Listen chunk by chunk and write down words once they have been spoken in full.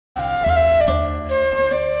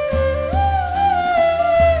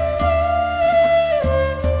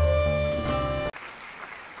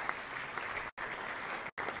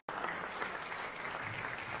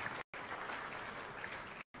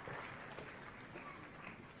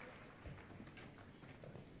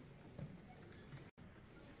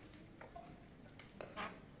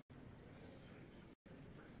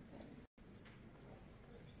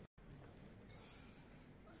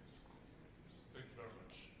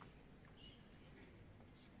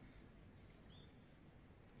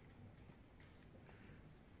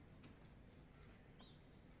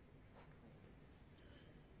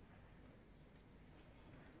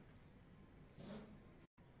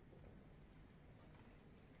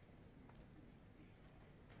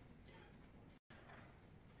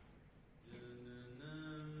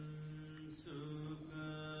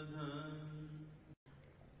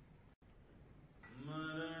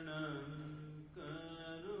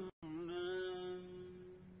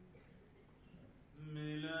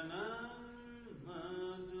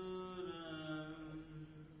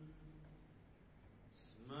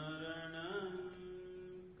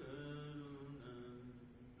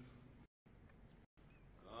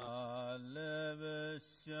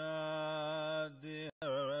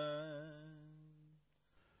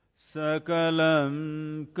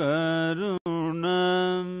Sakalam karunam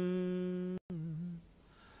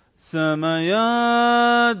samayadipatre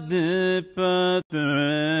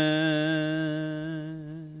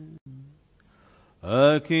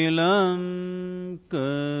akilam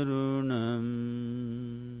karunam.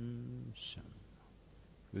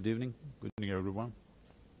 Good evening everyone.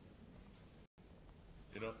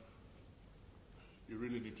 You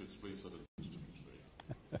really need to explain certain things to me today.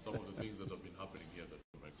 Some of the things that have been happening here that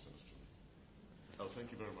don't make sense to me.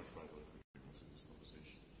 Thank you very much, by the way, for joining us in this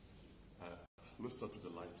conversation. Let's start with the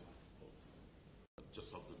lighter of just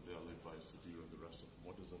something there led by Sadhguru and the rest of them.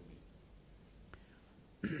 What does that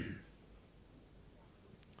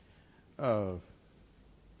mean?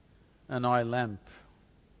 An oil lamp,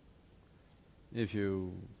 if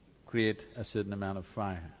you create a certain amount of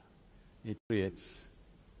fire, it creates,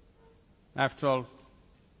 after all,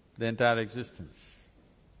 the entire existence,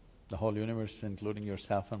 the whole universe, including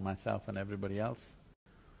yourself and myself and everybody else,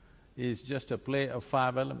 is just a play of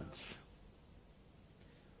five elements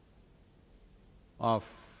of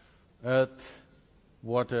earth,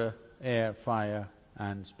 water, air, fire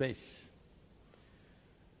and space.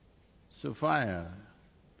 So fire,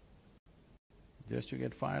 just you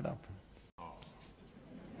get fired up.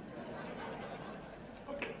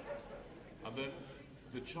 Okay. And then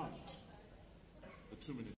the chant, the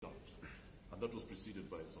 2-minute chant, and that was preceded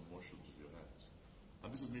by some motions of your hands.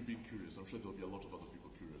 And this is me being curious. I'm sure there'll be a lot of other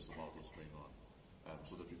people curious about what's going on,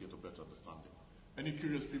 so that you get a better understanding. Any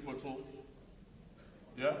curious people at all?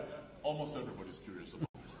 Yeah? Almost everybody's curious about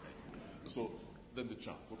this. So, then the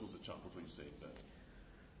chant. What was the chant? What were you saying there?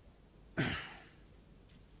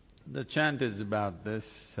 The chant is about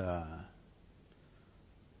this,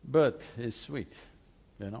 birth is sweet,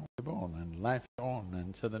 you're born and life is on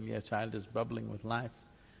and suddenly a child is bubbling with life.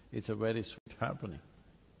 It's a very sweet happening.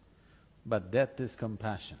 But death is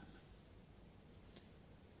compassion.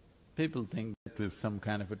 People think death is some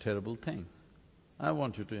kind of a terrible thing. I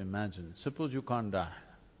want you to imagine, suppose you can't die,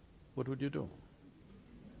 what would you do?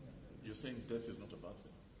 You're saying death is not a bad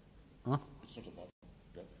thing? Huh? It's not a bad thing,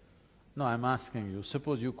 death? No, I'm asking you,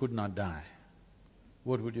 suppose you could not die,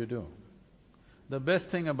 what would you do? The best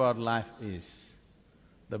thing about life is,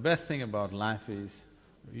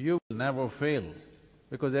 you will never fail,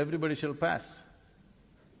 because everybody shall pass.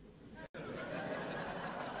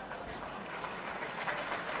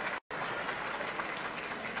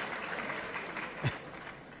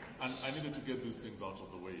 And I needed to get these things out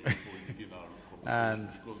of the way before we begin our conversation,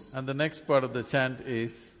 And the next part of the chant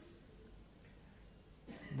is,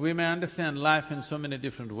 we may understand life in so many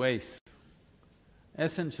different ways.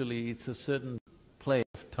 Essentially, it's a certain play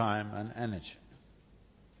of time and energy.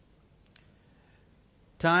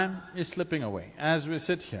 Time is slipping away. As we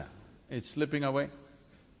sit here, it's slipping away.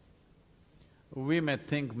 We may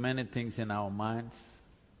think many things in our minds.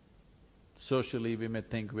 Socially, we may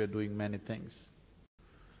think we're doing many things.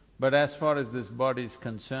 But as far as this body is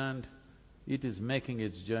concerned, it is making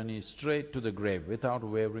its journey straight to the grave without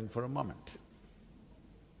wavering for a moment.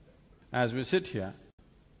 As we sit here,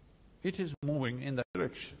 it is moving in that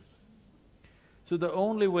direction. So the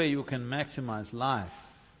only way you can maximize life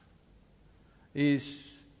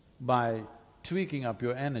is by tweaking up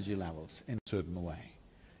your energy levels in a certain way.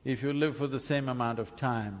 If you live for the same amount of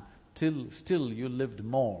time, still you lived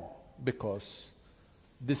more, because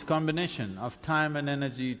this combination of time and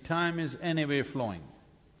energy, time is anyway flowing,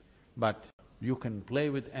 but you can play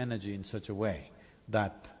with energy in such a way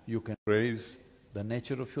that you can raise the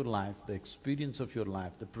nature of your life, the experience of your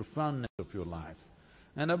life, the profoundness of your life,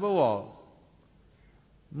 and above all,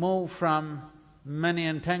 move from many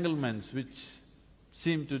entanglements which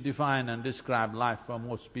seem to define and describe life for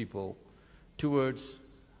most people towards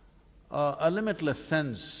a limitless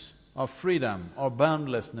sense of freedom or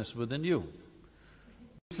boundlessness within you.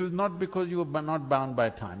 This is not because you are not bound by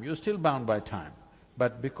time, you're still bound by time,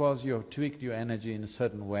 but because you have tweaked your energy in a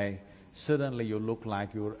certain way, suddenly you look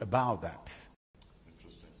like you're above that.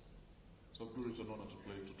 Interesting. So, Guru, it's an honor to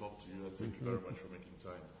talk to you, and thank you very much for making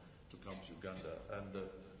time to come to Uganda. And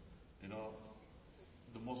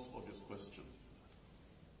the most obvious question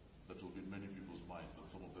that will be in many people's minds, and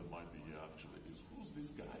some of them might be here actually, is who's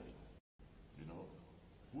this guy?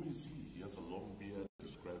 Who is he? He has a long beard,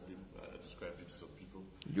 described him to some people.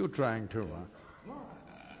 You're trying to, huh? No,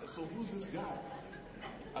 so who's this guy?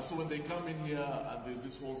 And so when they come in here and there's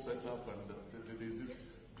this whole setup and there's this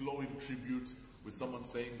glowing tribute with someone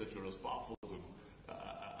saying that you're as powerful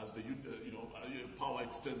as the power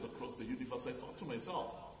extends across the universe, I thought to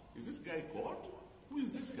myself, is this guy God? Who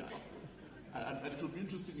is this guy? And it would be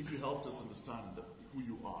interesting if you helped us understand who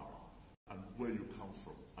you are and where you come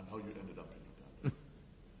from and how you ended up in Uganda.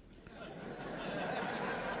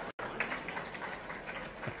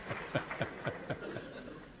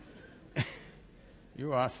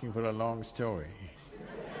 You're asking for a long story.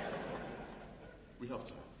 We have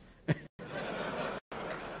time.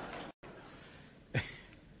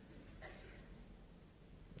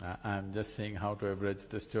 I'm just saying how to abridge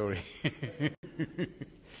the story.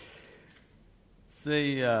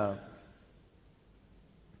 See, I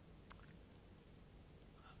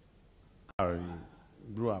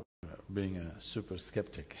grew up being a super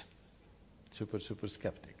skeptic. Super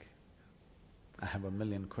skeptic. I have a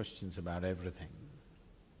million questions about everything.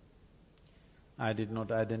 I did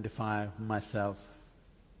not identify myself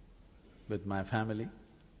with my family,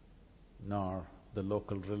 nor the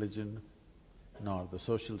local religion, nor the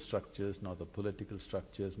social structures, nor the political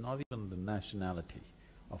structures, nor even the nationality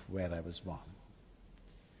of where I was born.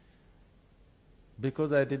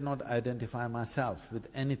 Because I did not identify myself with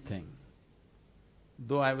anything,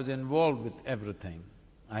 though I was involved with everything,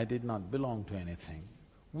 I did not belong to anything,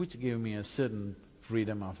 which gave me a certain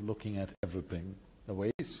freedom of looking at everything the way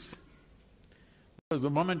it is. Because the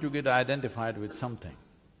moment you get identified with something,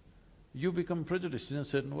 you become prejudiced in a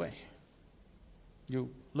certain way. You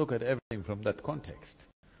look at everything from that context.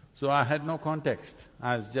 So I had no context,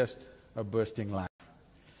 I was just a bursting life.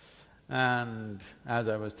 And as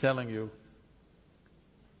I was telling you,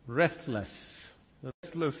 restless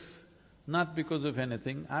not because of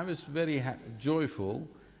anything, I was very joyful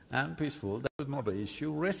and peaceful, that was not an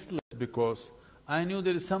issue. Restless because I knew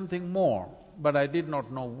there is something more, but I did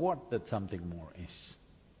not know what that something more is.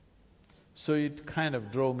 So it kind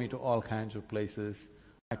of drove me to all kinds of places.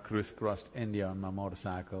 I crisscrossed India on my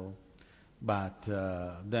motorcycle, but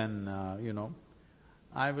then,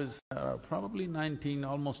 I was probably 19,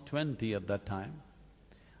 almost 20 at that time.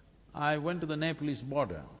 I went to the Nepalese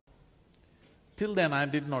border. Till then I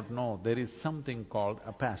did not know there is something called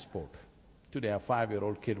a passport. Today a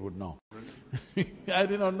 5-year-old kid would know. I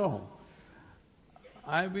did not know.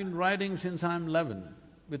 I've been riding since I'm 11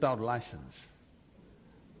 without license.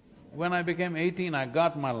 When I became 18, I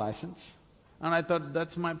got my license and I thought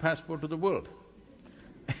that's my passport to the world.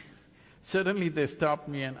 Suddenly they stopped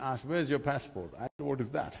me and asked, "Where's your passport?" I said, "What is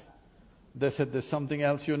that?" They said, "There's something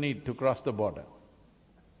else you need to cross the border."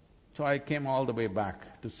 So I came all the way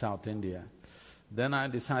back to South India. Then I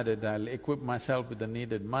decided I'll equip myself with the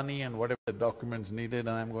needed money and whatever the documents needed,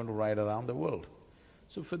 and I'm going to ride around the world.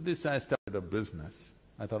 So for this I started a business.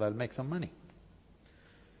 I thought I'll make some money.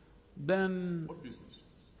 Then… What business?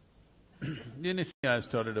 Initially I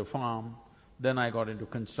started a farm, then I got into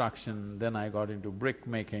construction, then I got into brick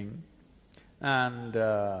making, and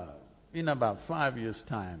in about 5 years'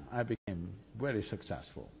 time I became very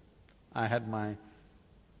successful. I had my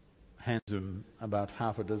hands on about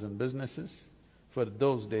half a dozen businesses. For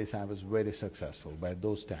those days I was very successful by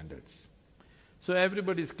those standards. So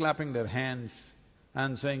everybody's clapping their hands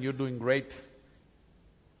and saying, "You're doing great."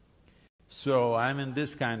 So I'm in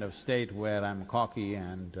this kind of state where I'm cocky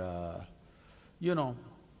and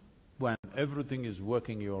when everything is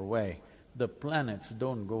working your way, the planets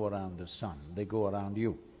don't go around the sun, they go around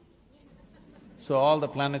you. So all the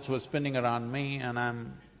planets were spinning around me and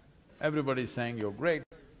everybody's saying, "You're great."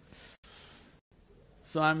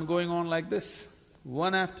 So I'm going on like this.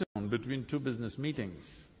 One afternoon, between two business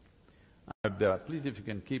meetings, please if you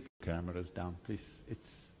can keep your cameras down, please,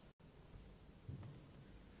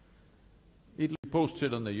 it'll be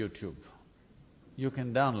posted on the YouTube. You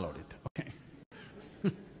can download it, okay?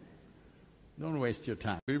 Don't waste your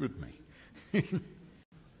time, be with me.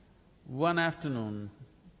 One afternoon,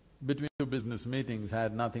 between two business meetings, I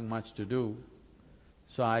had nothing much to do,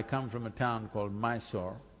 so I come from a town called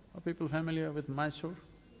Mysore. Are people familiar with Mysore?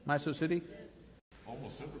 Mysore city?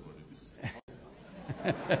 Almost everybody, this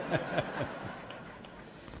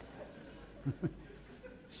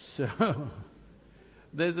is… So,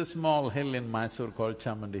 there's a small hill in Mysore called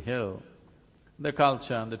Chamandi Hill. The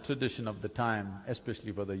culture and the tradition of the time,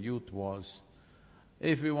 especially for the youth, was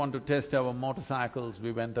if we want to test our motorcycles,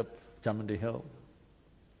 we went up Chamandi Hill.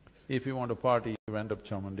 If we want to party, we went up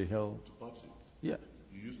Chamandi Hill. To party? Yeah.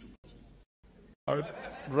 You used to party?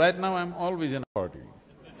 Right now I'm always in a party.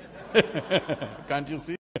 Can't you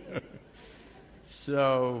see?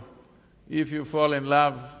 So, if you fall in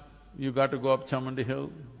love, you got to go up Chamandi Hill.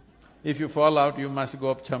 If you fall out, you must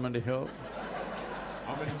go up Chamandi Hill.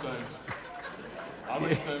 How many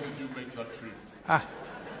times did you make that trip?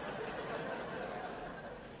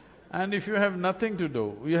 And if you have nothing to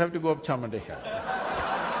do, you have to go up Chamandi Hill.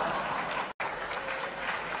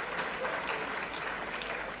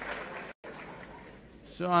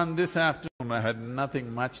 So on this afternoon, I had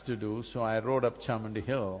nothing much to do, so I rode up Chamandi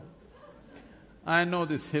Hill. I know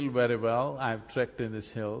this hill very well, I've trekked in these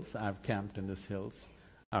hills, I've camped in these hills.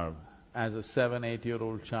 As a 7,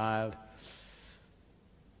 8-year-old child,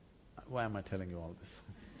 why am I telling you all this?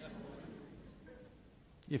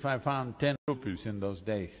 If I found 10 rupees in those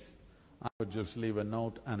days, I would just leave a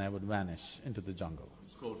note and I would vanish into the jungle.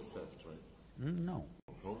 It's called theft, right? No.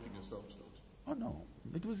 Helping yourself to it. Oh no,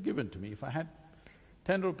 it was given to me. If I had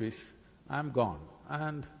 10 rupees, I'm gone.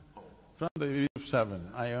 And from the age of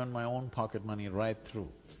 7, I earned my own pocket money right through.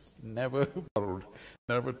 Never borrowed,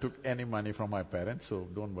 never took any money from my parents, so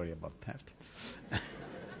don't worry about theft.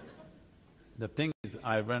 The thing is,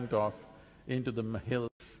 I went off into the hills.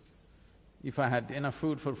 If I had enough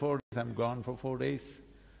food for 4 days, I'm gone for 4 days.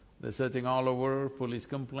 They're searching all over, police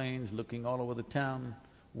complaints, looking all over the town.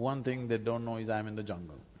 One thing they don't know is I'm in the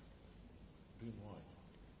jungle. Why?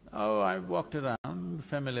 Oh, I walked around,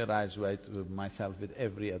 familiarized myself with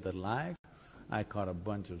every other life. I caught a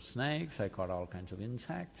bunch of snakes, I caught all kinds of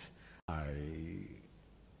insects.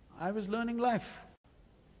 I was learning life,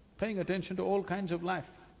 paying attention to all kinds of life.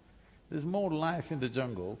 There's more life in the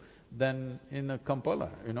jungle than in a Kampala,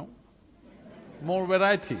 you know. More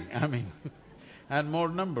variety, I mean, and more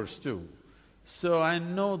numbers too. So I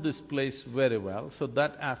know this place very well. So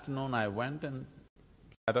that afternoon I went and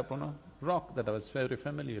sat up on a rock that was very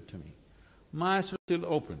familiar to me. My eyes were still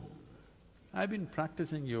open. I've been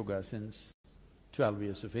practicing yoga since 12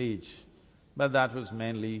 years of age, but that was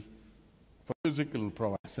mainly for physical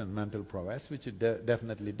prowess and mental prowess, which it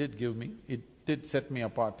definitely did give me. It did set me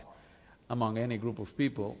apart among any group of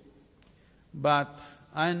people, but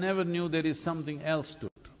I never knew there is something else to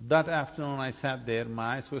it. That afternoon I sat there,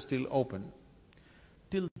 my eyes were still open.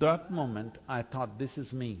 Till that moment, I thought, this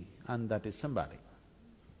is me and that is somebody.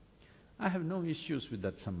 I have no issues with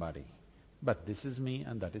that somebody, but this is me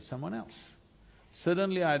and that is someone else.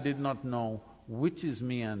 Suddenly I did not know which is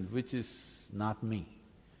me and which is not me.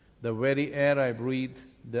 The very air I breathed,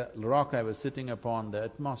 the rock I was sitting upon, the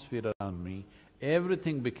atmosphere around me,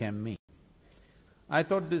 everything became me. I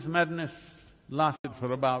thought this madness lasted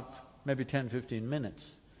for about maybe 10–15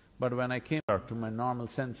 minutes, but when I came back to my normal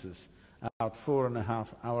senses, about 4.5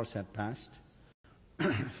 hours had passed.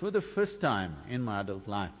 For the first time in my adult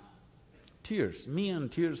life, tears, me and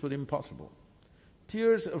tears were impossible.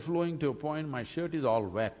 Tears are flowing to a point my shirt is all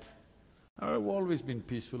wet. I've always been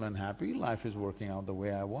peaceful and happy, life is working out the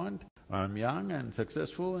way I want, I'm young and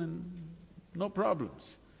successful and no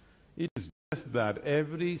problems. It is just that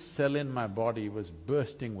every cell in my body was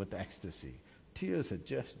bursting with ecstasy. Tears are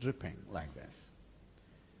just dripping like this.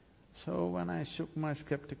 So when I shook my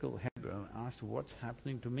skeptical head and asked what's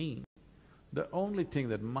happening to me, the only thing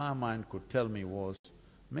that my mind could tell me was,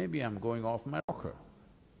 maybe I'm going off my rocker.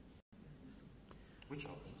 Which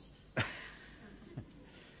happens?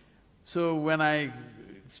 So when I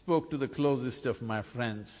spoke to the closest of my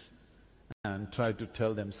friends and tried to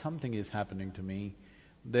tell them something is happening to me,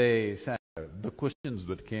 they said, the questions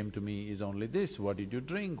that came to me is only this: what did you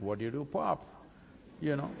drink, what did you do pop,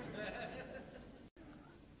 you know.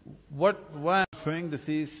 Why I'm saying this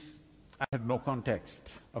is, I had no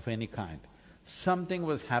context of any kind. Something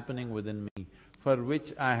was happening within me for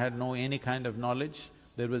which I had no any kind of knowledge.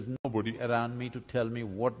 There was nobody around me to tell me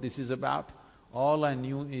what this is about. All I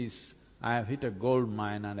knew is, I have hit a gold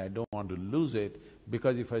mine and I don't want to lose it,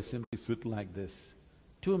 because if I simply sit like this,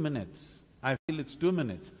 2 minutes, I feel it's 2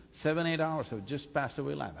 minutes, 7–8 hours have just passed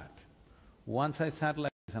away like that. Once I sat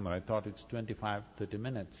like this, I thought it's 25–30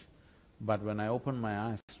 minutes, but when I opened my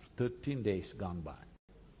eyes, 13 days gone by.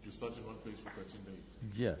 You sat in one place for 13 days?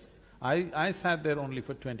 Yes. I sat there only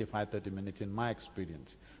for 25–30 minutes in my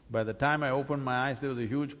experience. By the time I opened my eyes, there was a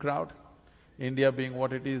huge crowd. India being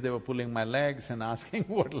what it is, they were pulling my legs and asking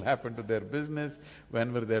what will happen to their business,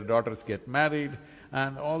 when will their daughters get married,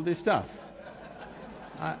 and all this stuff.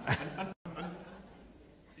 And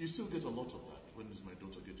you still get a lot of that. When is my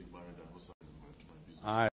daughter getting married and what's happening to my business?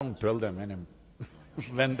 I don't tell them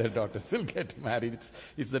when their daughters will get married.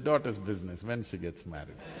 It's the daughter's business when she gets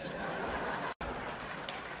married.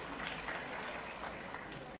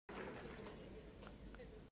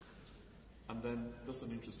 And then, that's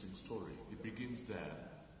an interesting story. It begins there,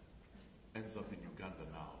 ends up in Uganda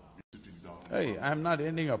now. You're sitting down. Hey, I'm not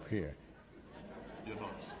ending up here. You're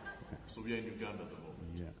not. So we are in Uganda at the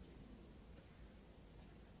moment. Yeah.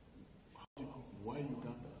 Why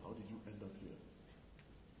Uganda? How did you end up here?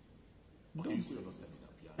 Okay, you say you're not ending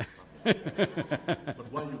up here, I understand that. But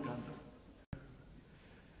why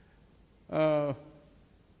Uganda?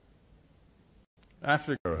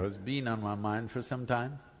 Africa has been on my mind for some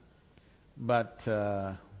time, but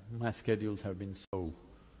my schedules have been so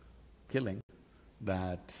killing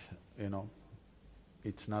that,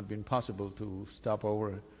 it's not been possible to stop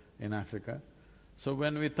over in Africa. So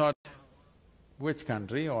when we thought which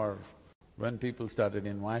country, or when people started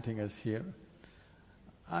inviting us here,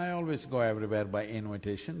 I always go everywhere by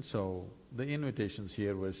invitation, so the invitations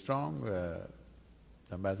here were strong. The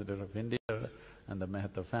Ambassador of India and the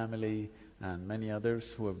Mehta family and many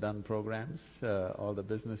others who have done programs, all the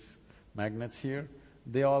business magnates here,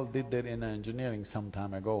 they all did their inner engineering some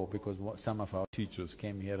time ago because some of our teachers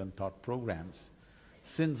came here and taught programs.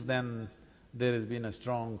 Since then, there has been a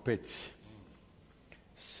strong pitch.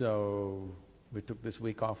 So, we took this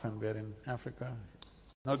week off and we're in Africa.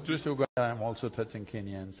 Not just Uganda, I'm also touching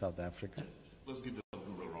Kenya and South Africa. Let's give the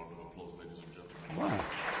Sadhguru a round of applause, ladies and gentlemen. Wow.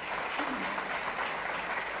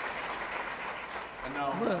 And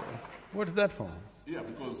now… Well, what's that for? Yeah,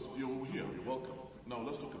 because you're here, you're welcome. Now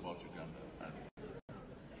let's talk about Uganda.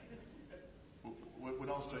 When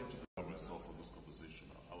I was trying to prepare myself for this conversation,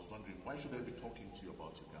 I was wondering, why should I be talking to you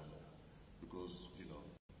about Uganda? Because, you know,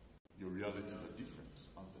 your realities are different,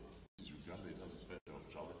 aren't they? This is Uganda, it has its fair share of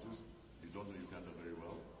challenges. You don't know Uganda very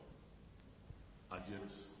well. And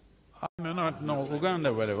yet… I may not know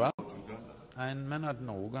Uganda very well. Uganda. I may not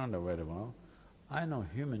know Uganda very well. I know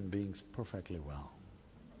human beings perfectly well,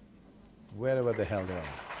 wherever the hell they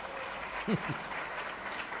are.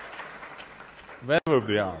 Wherever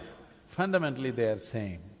they are, fundamentally they are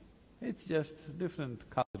same. It's just different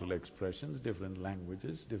cultural expressions, different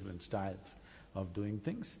languages, different styles of doing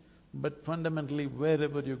things. But fundamentally,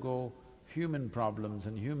 wherever you go, human problems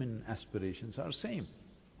and human aspirations are same.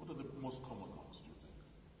 What are the most common ones, do you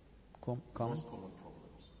think? Common? Most common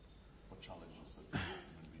problems or challenges that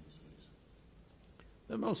human beings face?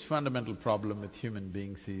 The most fundamental problem with human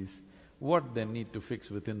beings is what they need to fix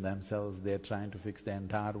within themselves, they're trying to fix the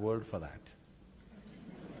entire world for that.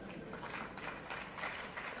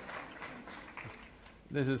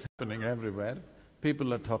 This is happening everywhere.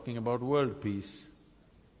 People are talking about world peace,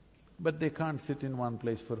 but they can't sit in one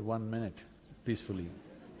place for 1 minute peacefully.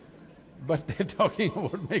 But they're talking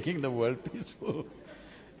about making the world peaceful.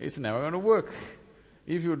 It's never going to work.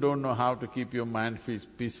 If you don't know how to keep your mind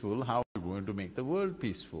peaceful, how are you going to make the world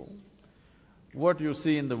peaceful? What you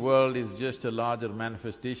see in the world is just a larger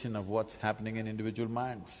manifestation of what's happening in individual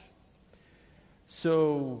minds.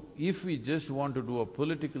 So, if we just want to do a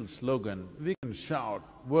political slogan, we can shout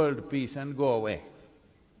world peace and go away.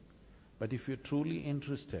 But if you're truly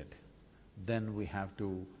interested, then we have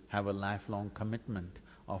to have a lifelong commitment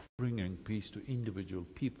of bringing peace to individual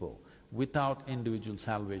people. Without individual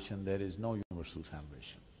salvation, there is no universal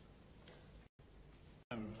salvation.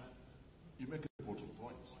 And you make important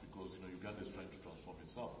points because, you know, Uganda is trying to transform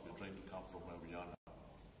itself. We're trying to come from where we are now,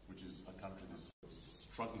 which is a country that's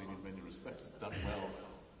struggling in many respects. It's done well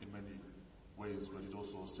in many ways, but it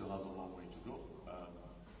also still has a long way to go.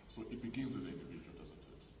 So it begins with the individual, doesn't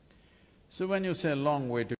it? So when you say long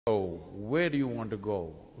way to go, where do you want to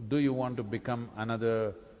go? Do you want to become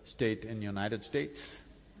another state in United States?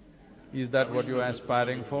 Is that what you're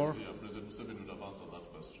aspiring for? Yeah, President Museveni would have answered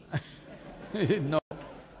that question. No.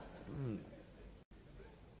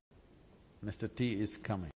 Mr. T is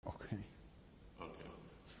coming, okay.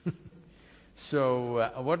 Okay.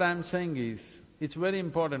 So, what I'm saying is, it's very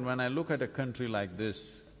important when I look at a country like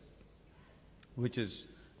this, which is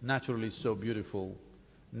naturally so beautiful,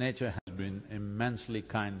 nature has been immensely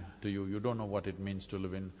kind to you. You don't know what it means to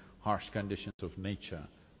live in harsh conditions of nature.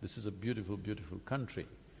 This is a beautiful, beautiful country.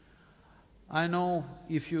 I know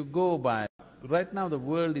if you go by… Right now the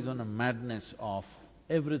world is on a madness of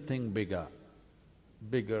everything bigger.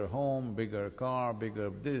 Bigger home, bigger car, bigger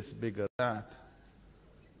this, bigger that.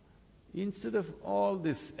 Instead of all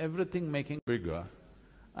this, everything making bigger,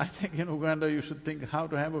 I think in Uganda you should think how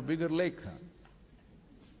to have a bigger lake.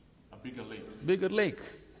 A bigger lake? Bigger lake.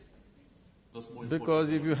 That's more important. Because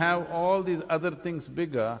if you have all these other things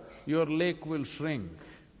bigger, your lake will shrink.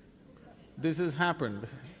 This has happened.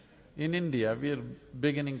 In India, we are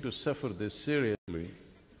beginning to suffer this seriously.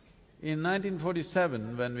 In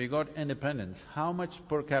 1947, when we got independence, how much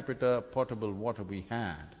per capita potable water we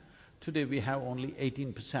had? Today we have only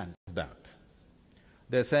 18% of that.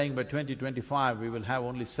 They're saying by 2025 we will have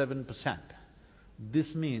only 7%.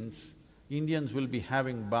 This means Indians will be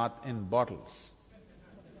having bath in bottles,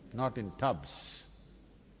 not in tubs.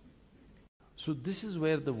 So this is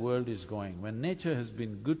where the world is going. When nature has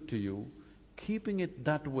been good to you, keeping it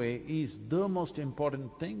that way is the most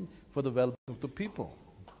important thing for the well-being of the people.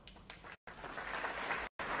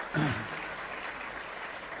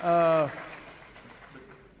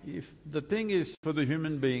 If the thing is for the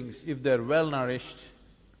human beings, if they're well-nourished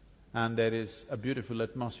and there is a beautiful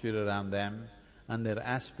atmosphere around them and their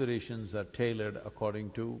aspirations are tailored according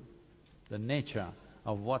to the nature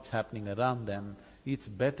of what's happening around them, it's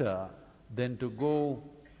better than to go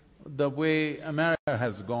the way America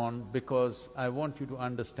has gone, because I want you to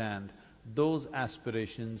understand, those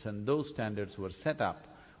aspirations and those standards were set up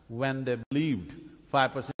when they believed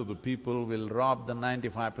 5% of the people will rob the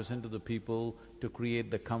 95% of the people to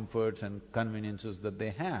create the comforts and conveniences that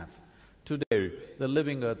they have. Today, the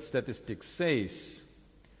Living Earth statistics says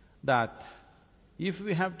that if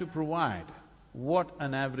we have to provide what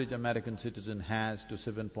an average American citizen has to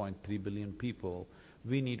 7.3 billion people,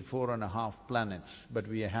 we need 4.5 planets, but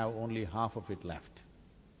we have only half of it left.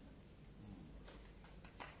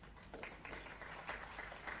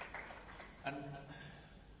 And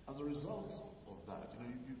as a result of that,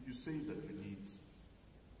 you say that you need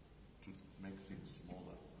to make things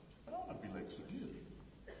smaller. I don't want to be like Sudhir.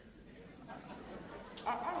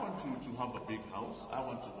 I want to have a big house. I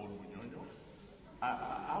want to own Munyonyo.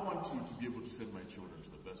 I want to be able to send my children to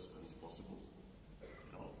the best schools possible.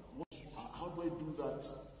 How do I do that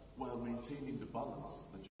while maintaining the balance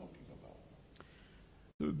that you're talking about?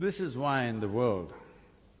 This is why in the world,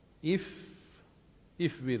 if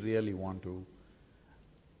we really want to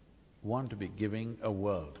be giving a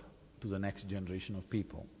world to the next generation of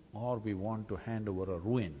people, or we want to hand over a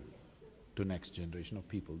ruin to next generation of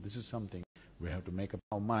people, this is something we have to make up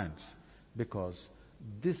our minds, because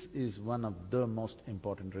this is one of the most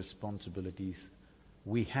important responsibilities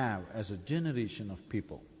we have as a generation of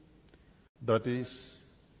people. That is,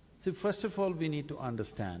 see, first of all, we need to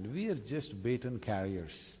understand, we are just baton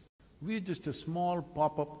carriers. We are just a small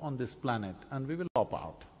pop-up on this planet and we will pop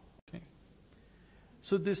out, okay?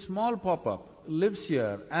 So this small pop-up lives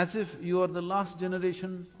here as if you are the last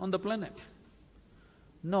generation on the planet.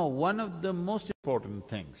 No, one of the most important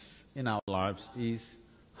things in our lives is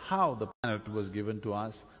how the planet was given to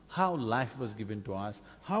us, how life was given to us,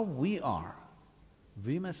 how we are.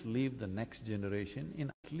 We must leave the next generation in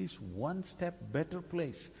at least one step better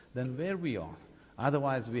place than where we are.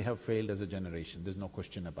 Otherwise, we have failed as a generation, there's no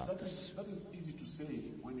question about this. That is easy to say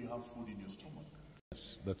when you have food in your stomach.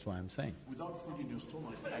 Yes, that's why I'm saying. Without food in your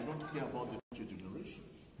stomach, I don't care about the future generation.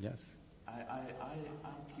 Yes.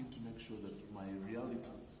 I'm keen to make sure that my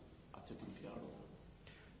realities are taken care of.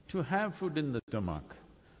 To have food in the stomach,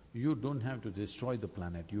 you don't have to destroy the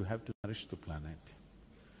planet, you have to nourish the planet.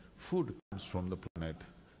 Food comes from the planet,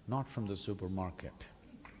 not from the supermarket.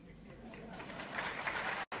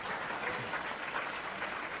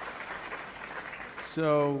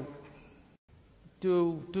 So,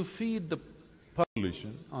 to feed the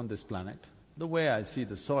population on this planet, the way I see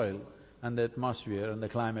the soil and the atmosphere and the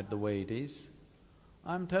climate the way it is,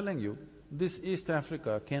 I'm telling you, this East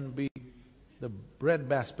Africa can be the bread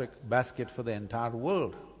basket for the entire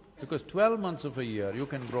world, because 12 months of a year you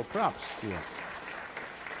can grow crops here.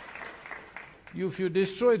 If you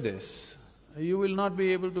destroy this, you will not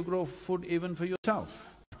be able to grow food even for yourself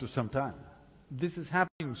after some time. This is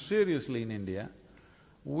happening seriously in India.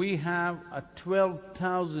 We have a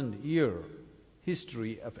 12,000-year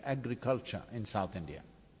history of agriculture in South India.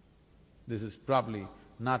 This is probably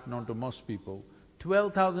not known to most people.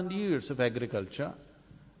 12,000 years of agriculture.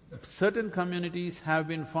 Certain communities have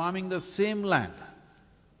been farming the same land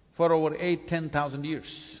for over 8,000–10,000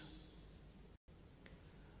 years.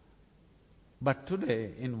 But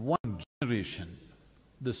today, in one generation,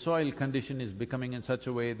 the soil condition is becoming in such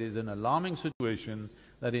a way, there's an alarming situation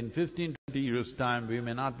that in 15–20 years' time, we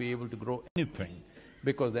may not be able to grow anything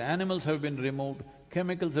because the animals have been removed,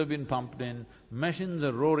 chemicals have been pumped in, machines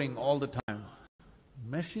are roaring all the time.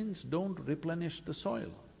 Machines don't replenish the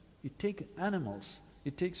soil. It takes animals,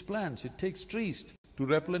 it takes plants, it takes trees to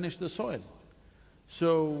replenish the soil.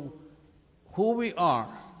 So, who we are,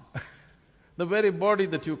 the very body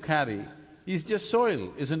that you carry is just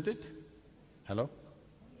soil, isn't it? Hello?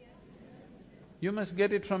 You must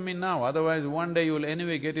get it from me now, otherwise one day you will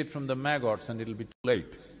anyway get it from the maggots and it'll be too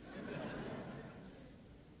late.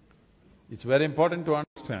 It's very important to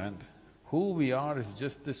understand who we are is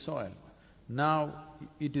just the soil. Now,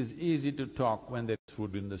 it is easy to talk when there is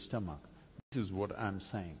food in the stomach. This is what I'm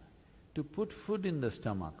saying. To put food in the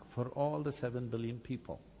stomach for all the 7 billion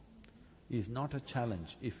people is not a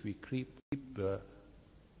challenge if we keep the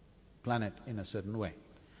planet in a certain way.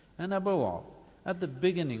 And above all, at the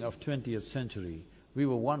beginning of 20th century, we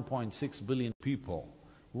were 1.6 billion people.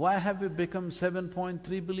 Why have we become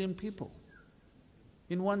 7.3 billion people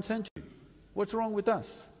in 1 century? What's wrong with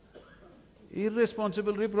us?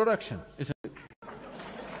 Irresponsible reproduction, isn't it?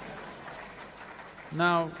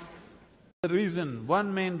 Now,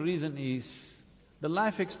 one main reason is the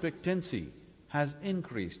life expectancy has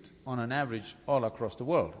increased on an average all across the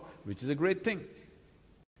world, which is a great thing.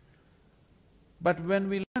 But when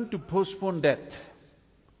we learn to postpone death,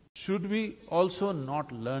 should we also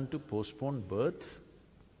not learn to postpone birth?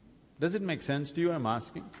 Does it make sense to you, I'm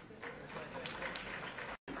asking?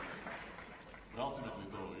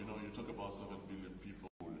 ultimately though, you talk about 7 billion people,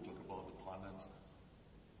 you talk about the planet,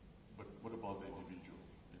 but what about the individual?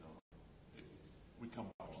 We come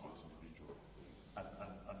back to that individual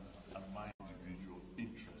and my individual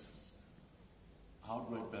interests. How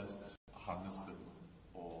do I best harness them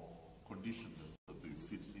or condition them so that they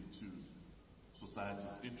fit into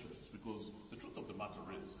society's interests? Because the truth of the matter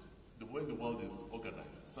is, the way the world is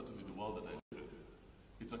organized, certainly the world that I live in,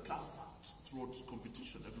 it's a cutthroat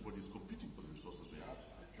competition. Everybody's competing for the resources we have.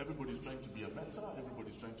 Everybody's trying to be a mentor,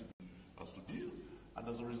 everybody's trying to be a Sudhir, and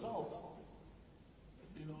as a result,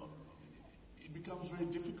 it becomes very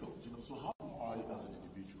difficult. So how do I, as an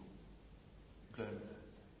individual, then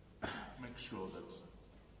make sure that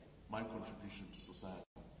my contribution to society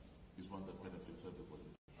is one that benefits everybody?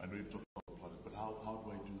 I know you've talked about the planet, but how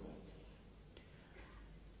do I do that?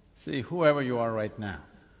 See, whoever you are right now,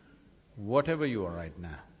 whatever you are right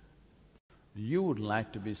now, you would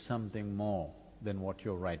like to be something more than what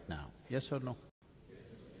you're right now. Yes or no?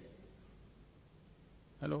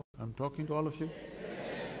 Hello, I'm talking to all of you.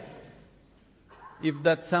 If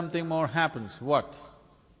that something more happens, what?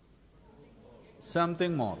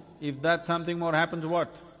 Something more. If that something more happens,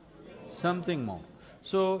 what? Something more.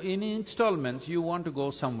 So in installments, you want to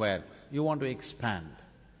go somewhere, you want to expand.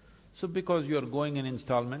 So because you're going in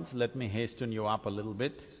installments, let me hasten you up a little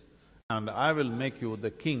bit, and I will make you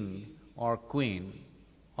the king or queen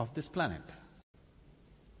of this planet.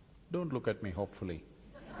 Don't look at me hopefully.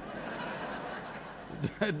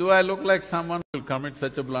 Do I look like someone who will commit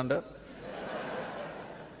such a blunder?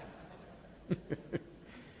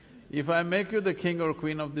 If I make you the king or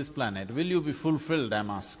queen of this planet, will you be fulfilled, I'm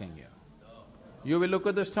asking you? You will look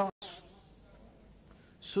at the stars.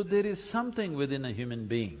 So there is something within a human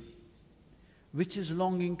being which is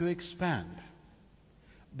longing to expand.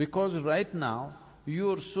 Because right now,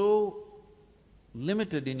 you are so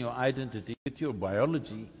limited in your identity with your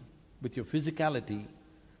biology, with your physicality.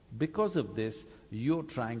 Because of this, you're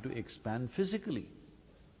trying to expand physically.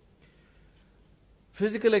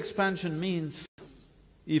 Physical expansion means,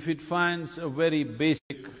 if it finds a very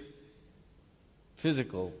basic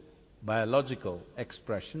physical, biological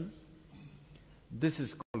expression, this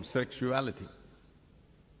is called sexuality.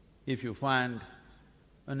 If you find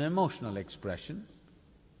an emotional expression,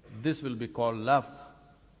 this will be called love.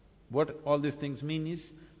 What all these things mean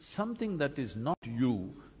is, something that is not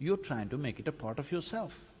you, you're trying to make it a part of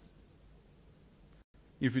yourself.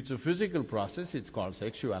 If it's a physical process, it's called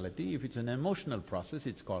sexuality. If it's an emotional process,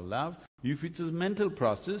 it's called love. If it's a mental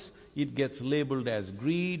process, it gets labeled as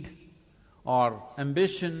greed or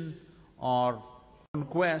ambition or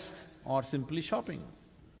conquest or simply shopping.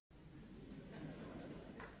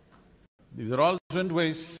 These are all different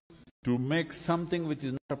ways to make something which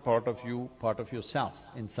is not a part of you, part of yourself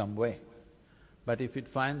in some way. But if it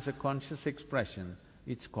finds a conscious expression,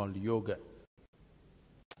 it's called yoga.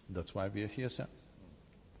 That's why we are here, sir.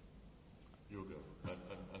 Yoga, and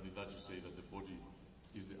in that you say that the body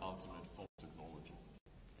is the ultimate form of technology.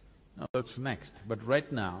 Now that's next. But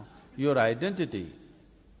right now, your identity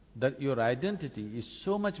is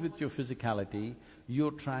so much with your physicality,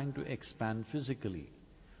 you're trying to expand physically.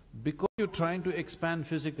 Because you're trying to expand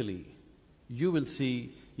physically, you will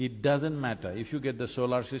see it doesn't matter. If you get the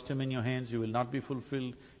solar system in your hands, you will not be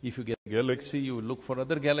fulfilled. If you get a galaxy, you will look for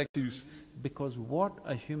other galaxies. Because what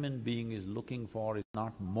a human being is looking for is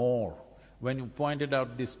not more. When you pointed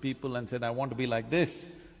out these people and said, I want to be like this,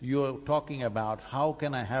 you're talking about how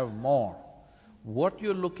can I have more? What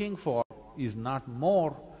you're looking for is not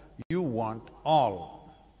more, you want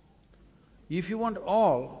all. If you want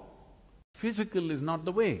all, physical is not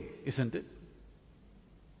the way, isn't it?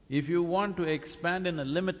 If you want to expand in a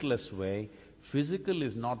limitless way, physical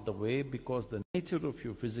is not the way, because the nature of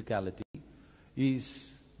your physicality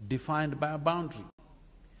is defined by a boundary.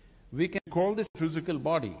 We can call this physical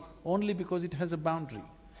body only because it has a boundary.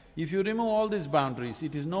 If you remove all these boundaries,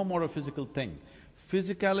 it is no more a physical thing.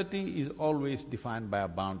 Physicality is always defined by a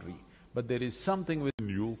boundary, but there is something within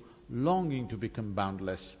you longing to become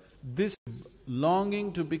boundless. This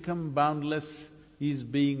longing to become boundless is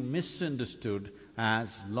being misunderstood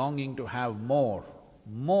as longing to have more.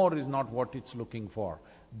 More is not what it's looking for.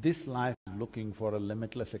 This life is looking for a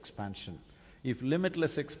limitless expansion. If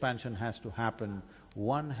limitless expansion has to happen,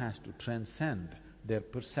 one has to transcend their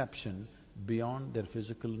perception beyond their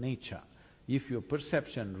physical nature. If your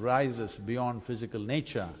perception rises beyond physical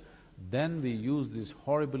nature, then we use this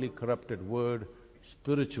horribly corrupted word,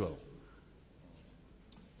 spiritual.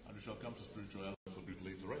 And we shall come to spiritual elements a bit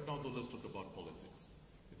later. Right now though, let's talk about politics.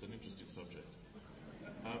 It's an interesting subject.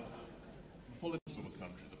 Politics of a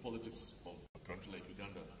country, the politics of a country like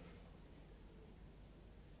Uganda,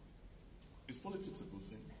 is politics a good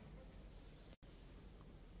thing?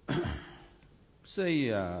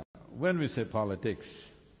 See, when we say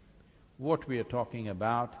politics, what we are talking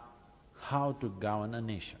about, how to govern a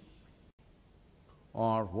nation.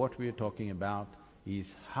 Or what we are talking about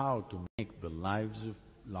is how to make the lives of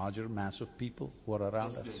larger mass of people who are around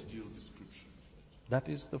us. That's the ideal description. That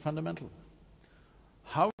is the fundamental.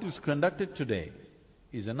 How it is conducted today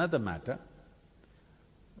is another matter.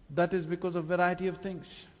 That is because of variety of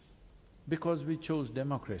things. Because we chose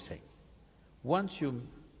democracy. Once you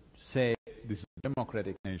say this is a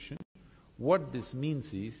democratic nation, what this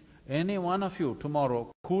means is any one of you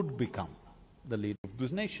tomorrow could become the leader of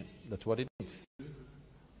this nation. That's what it means.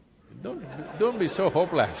 Don't be so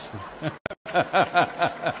hopeless.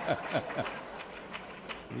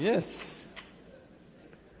 Yes.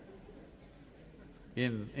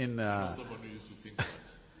 In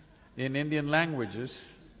Indian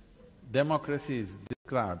languages, democracy is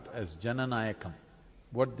described as Jananayakam.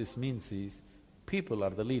 What this means is, people are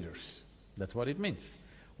the leaders. That's what it means.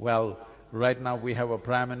 Well, right now we have a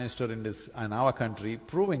prime minister in our country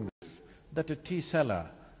proving this, that a tea seller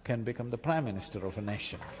can become the prime minister of a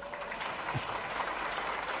nation.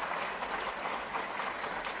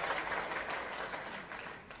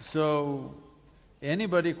 So,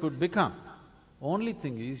 anybody could become. Only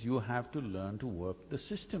thing is, you have to learn to work the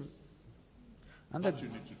system. And that you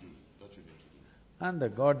need to do. And the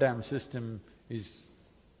goddamn system is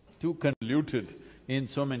too convoluted in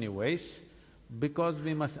so many ways, because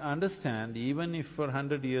we must understand, even if for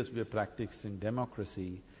 100 years we are practicing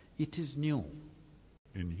democracy, it is new.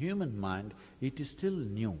 In human mind, it is still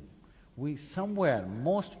new.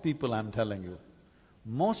 Most people, I'm telling you,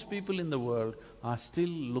 most people in the world are still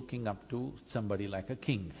looking up to somebody like a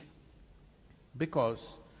king. Because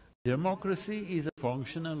democracy is a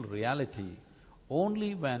functional reality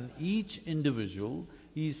only when each individual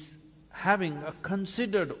is having a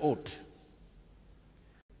considered vote.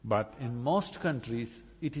 But in most countries,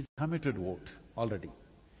 it is committed vote already.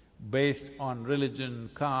 Based on religion,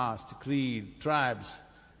 caste, creed, tribes,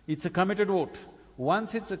 it's a committed vote.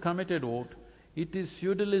 Once it's a committed vote, it is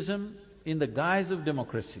feudalism in the guise of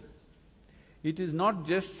democracy. It is not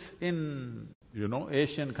just in,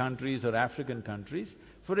 Asian countries or African countries.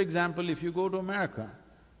 For example, if you go to America,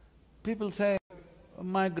 people say,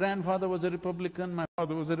 my grandfather was a Republican, my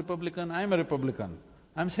father was a Republican, I'm a Republican.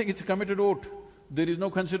 I'm saying it's a committed vote. There is no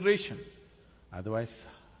consideration. Otherwise,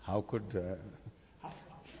 how could…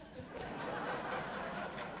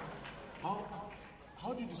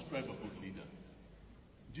 How do you describe a good leader?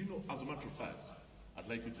 Do you know, as a matter of fact, I'd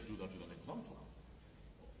like you to do that with an example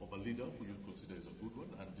of a leader who you consider is a good one,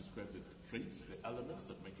 and describe the traits, the elements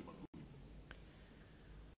that make him a good leader.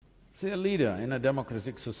 See, a leader in a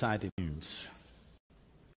democratic society means,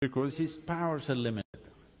 because his powers are limited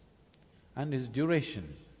and his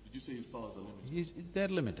duration… Did you say his powers are limited? They're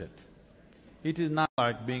limited. It is not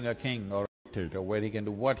like being a king or a dictator where he can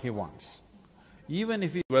do what he wants. Even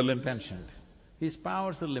if he's well-intentioned, his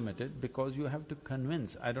powers are limited because you have to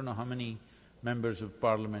convince… I don't know how many members of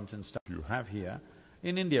parliament and stuff you have here.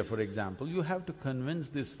 In India, for example, you have to convince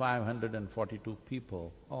these 542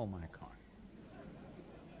 people, oh my God.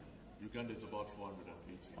 Uganda, it's about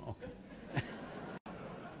 480. Okay.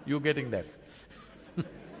 You're getting there.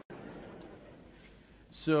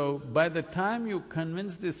 So, by the time you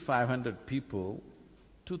convince these 500 people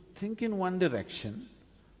to think in one direction,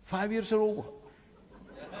 5 years are over.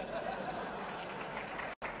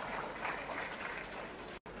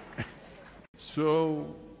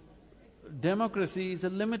 So, democracy is a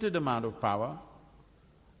limited amount of power,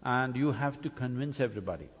 and you have to convince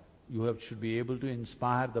everybody. You should be able to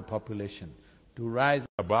inspire the population to rise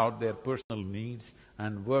above their personal needs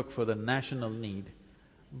and work for the national need,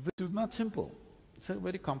 which is not simple. It's a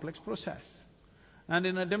very complex process. And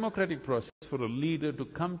in a democratic process, for a leader to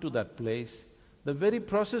come to that place, the very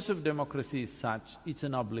process of democracy is such, it's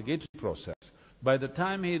an obligatory process. By the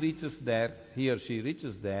time he reaches there, he or she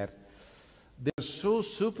reaches there, they're so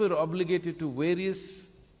super obligated to various,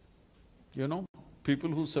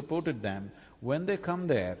 people who supported them. When they come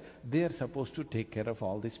there, they are supposed to take care of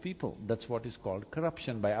all these people. That's what is called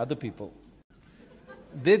corruption by other people.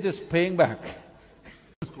 They're just paying back.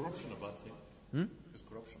 Is corruption a bad thing? Is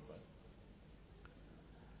corruption bad?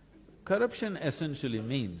 Corruption essentially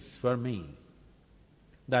means, for me,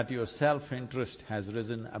 that your self-interest has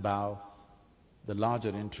risen above the larger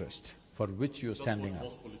interest for which you're standing up.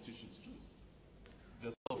 That's what most politicians do.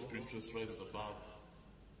 Their self-interest rises above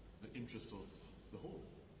the interest of the whole.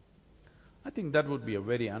 I think that would be a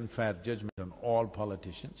very unfair judgment on all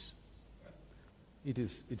politicians.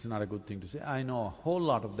 It's not a good thing to say. I know a whole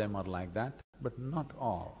lot of them are like that, but not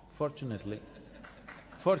all. Fortunately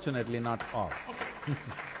not all. Okay.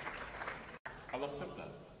 I'll accept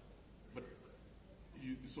that. But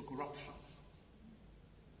so corruption,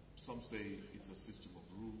 some say it's a system of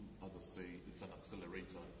rule, others say it's an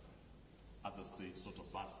accelerator, others say it's not a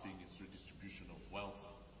bad thing, it's redistribution of wealth.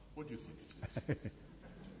 What do you think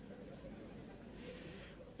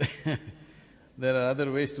it is? There are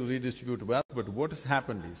other ways to redistribute wealth, but what has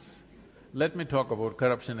happened is, let me talk about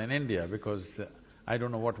corruption in India because I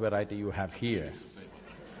don't know what variety you have here.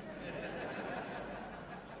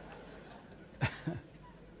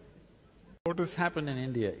 What has happened in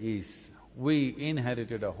India is, we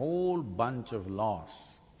inherited a whole bunch of laws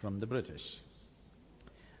from the British.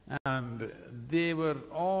 And they were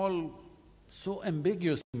all so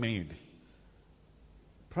ambiguously made,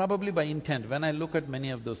 probably by intent. When I look at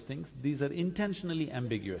many of those things, these are intentionally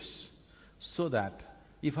ambiguous, so that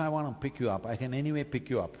if I want to pick you up, I can anyway pick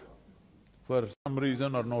you up for some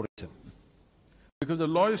reason or no reason. Because the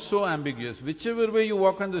law is so ambiguous, whichever way you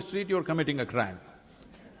walk on the street, you're committing a crime.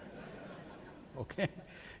 Okay?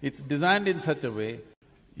 It's designed in such a way,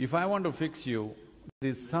 if I want to fix you, there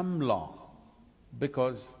is some law,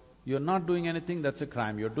 because you're not doing anything, that's a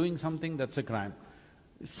crime, you're doing something, that's a crime.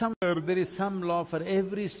 Somewhere there is some law for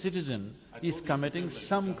every citizen is committing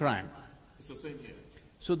some crime. It's the same here.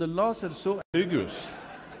 So the laws are so ambiguous.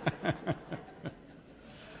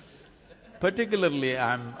 Particularly,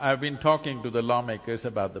 I've been talking to the lawmakers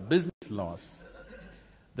about the business laws.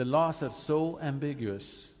 The laws are so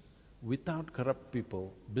ambiguous, without corrupt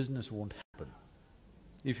people, business won't happen.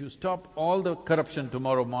 If you stop all the corruption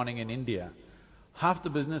tomorrow morning in India, half the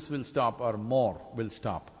business will stop or more will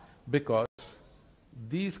stop, because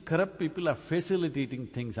these corrupt people are facilitating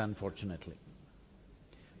things, unfortunately.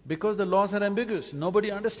 Because the laws are ambiguous, nobody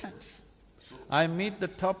understands. I meet the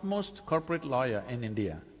topmost corporate lawyer in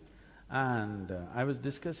India, and I was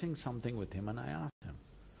discussing something with him and I asked him,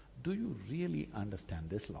 do you really understand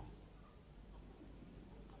this law?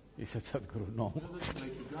 He said, Sadhguru, no. That's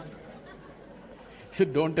like Uganda. He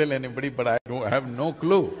said, don't tell anybody, but I have no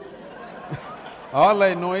clue. All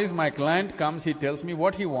I know is my client comes, he tells me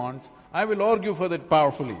what he wants, I will argue for that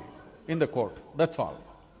powerfully in the court, that's all.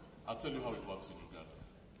 I'll tell you how it works in Uganda.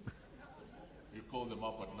 You call them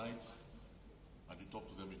up at night and you talk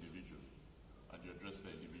to them individually and you address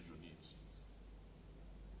their individual needs.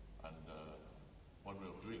 And one way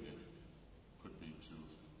of doing it could be to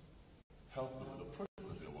help them with a project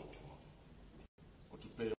that they're working on, or to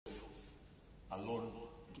pay off a loan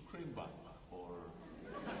to Crane Bank,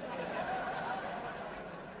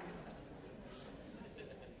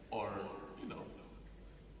 or you know,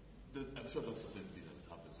 I'm sure that's the same thing that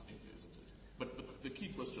happens in India, isn't it? But the key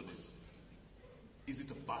question is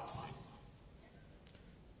it a bad thing?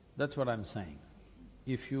 That's what I'm saying.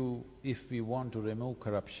 If we want to remove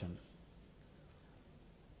corruption,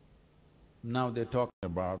 now they're talking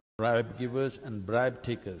about bribe givers and bribe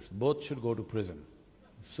takers, both should go to prison.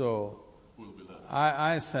 So, Who will be left?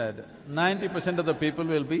 I said 90% of the people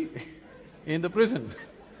will be in the prison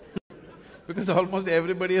because almost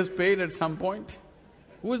everybody has paid at some point.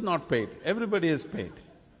 Who is not paid? Everybody has paid.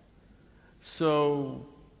 So,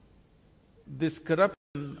 this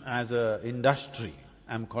corruption as an industry,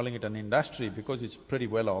 I'm calling it an industry because it's pretty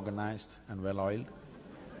well organized and well oiled.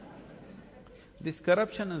 This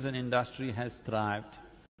corruption as an industry has thrived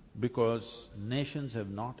because nations have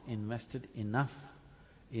not invested enough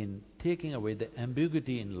in taking away the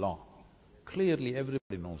ambiguity in law. Clearly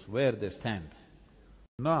everybody knows where they stand.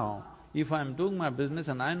 Now, if I'm doing my business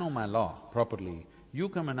and I know my law properly, you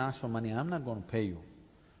come and ask for money, I'm not going to pay you.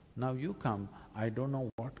 Now you come, I don't know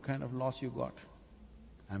what kind of loss you got.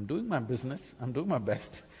 I'm doing my business, I'm doing my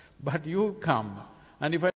best, but you come,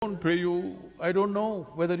 and if I don't pay you, I don't know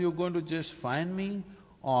whether you're going to just fine me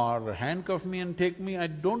or handcuff me and take me, I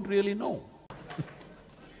don't really know.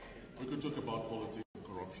 We could talk about politics and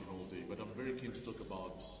corruption all day, but I'm very keen to talk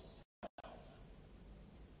about…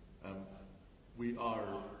 we are,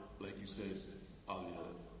 like you said earlier,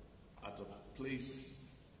 at a place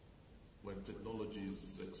when technology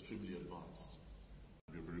is extremely advanced.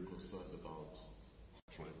 We're very concerned about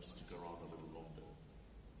trying to stick around a little longer.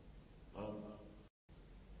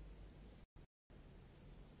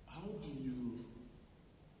 How do you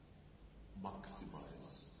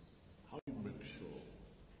maximize, how do you make sure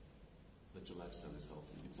that your lifestyle is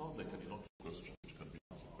healthy? It sounds like an innocuous question which can be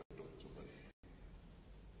answered by a doctor, but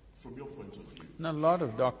from your point of view… Now, a lot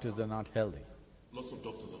of doctors are not healthy. Lots of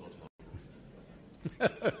doctors are not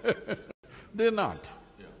healthy. They're not.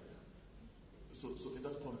 Yeah. So in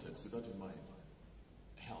that context, with that in mind,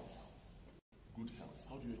 health, good health,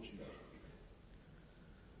 how do you achieve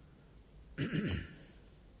it?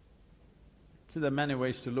 So there are many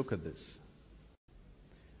ways to look at this.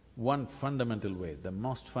 One fundamental way, the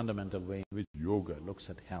most fundamental way in which yoga looks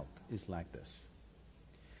at health is like this.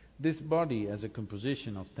 This body as a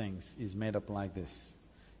composition of things is made up like this.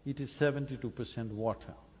 It is 72%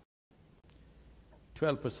 water,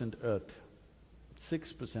 12% earth,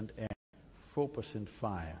 6% air, 4%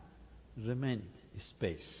 fire, remain is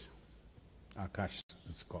space, Akash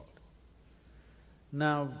it's called.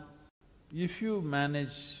 Now, if you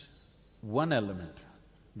manage one element,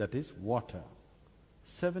 that is water,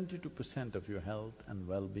 72% of your health and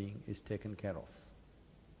well-being is taken care of.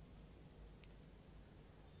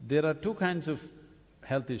 There are two kinds of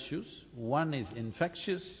health issues. One is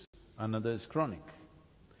infectious, another is chronic.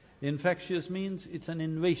 Infectious means it's an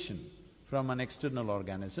invasion from an external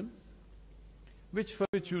organism, for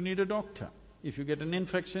which you need a doctor. If you get an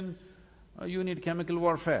infection, you need chemical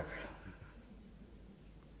warfare.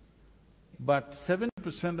 But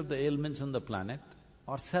 70% of the ailments on the planet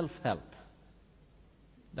are self-help.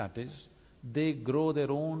 That is, they grow their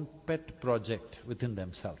own pet project within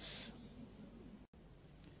themselves.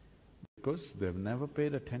 Because they've never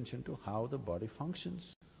paid attention to how the body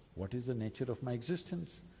functions, what is the nature of my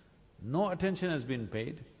existence. No attention has been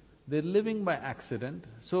paid, they're living by accident,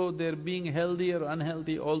 so their being healthy or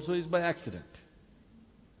unhealthy also is by accident.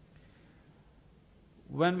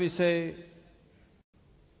 When we say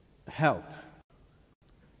health,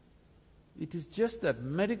 it is just that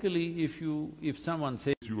medically if someone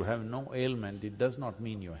says you have no ailment, it does not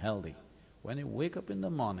mean you're healthy. When you wake up in the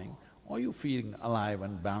morning, are you feeling alive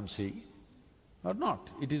and bouncy or not?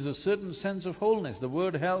 It is a certain sense of wholeness. The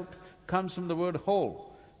word health comes from the word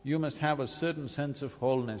whole. You must have a certain sense of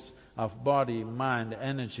wholeness of body, mind,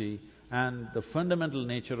 energy and the fundamental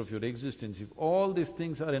nature of your existence. If all these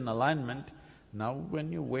things are in alignment, now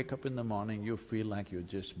when you wake up in the morning, you feel like you're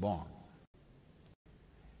just born.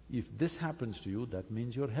 If this happens to you, that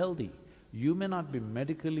means you're healthy. You may not be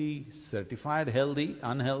medically certified healthy,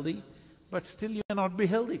 unhealthy, but still you may not be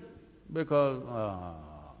healthy because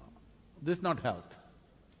this is not health.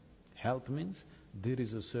 Health means there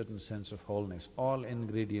is a certain sense of wholeness. All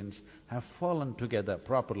ingredients have fallen together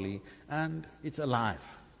properly and it's alive.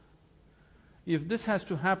 If this has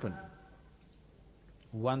to happen,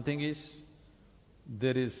 one thing is,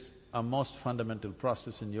 there is a most fundamental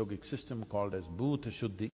process in yogic system called as bhuta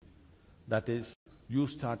shuddhi. That is, you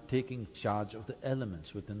start taking charge of the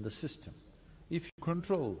elements within the system. If you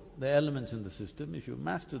control the elements in the system, if you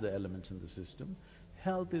master the elements in the system,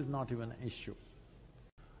 health is not even an issue.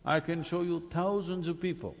 I can show you thousands of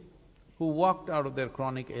people who walked out of their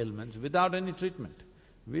chronic ailments without any treatment.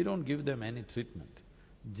 We don't give them any treatment,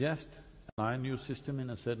 just align your system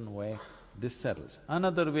in a certain way, this settles.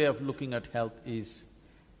 Another way of looking at health is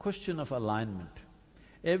question of alignment.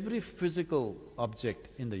 Every physical object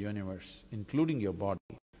in the universe, including your body,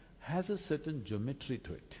 has a certain geometry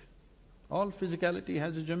to it. All physicality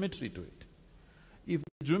has a geometry to it. If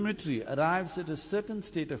the geometry arrives at a certain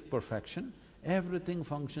state of perfection, everything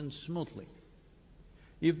functions smoothly.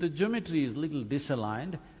 If the geometry is little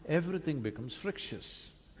disaligned, everything becomes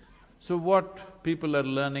frictious. So what people are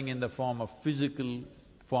learning in the form of physical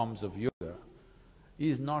forms of yoga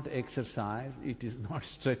is not exercise, it is not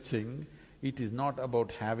stretching, it is not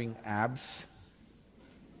about having abs.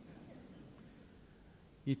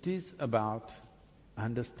 It is about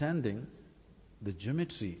understanding the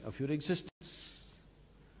geometry of your existence.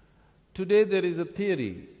 Today there is a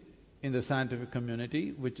theory in the scientific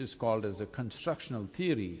community which is called as a constructional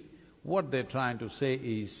theory. What they're trying to say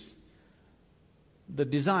is the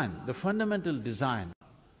design, the fundamental design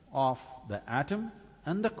of the atom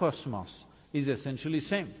and the cosmos is essentially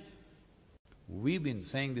same. We've been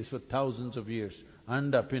saying this for thousands of years,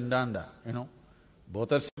 anda, pindanda,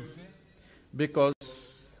 both are same. Because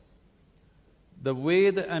the way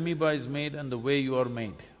the amoeba is made and the way you are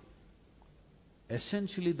made,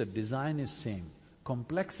 essentially the design is same.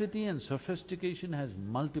 Complexity and sophistication has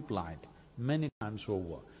multiplied many times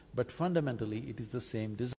over, but fundamentally it is the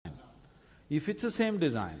same design. If it's the same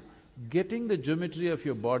design, getting the geometry of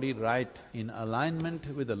your body right in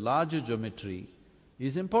alignment with a larger geometry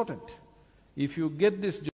is important. If you get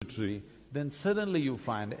this geometry, then suddenly you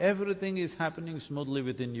find everything is happening smoothly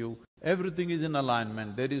within you, everything is in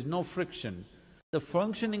alignment, there is no friction. The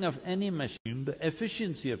functioning of any machine, the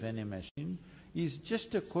efficiency of any machine is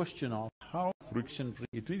just a question of how friction-free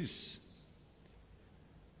it is.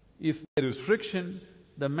 If there is friction,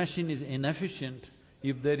 the machine is inefficient.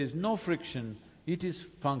 If there is no friction, it is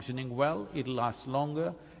functioning well, it lasts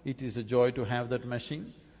longer, it is a joy to have that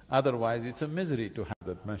machine, otherwise it's a misery to have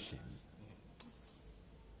that machine.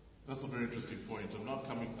 That's a very interesting point. I'm now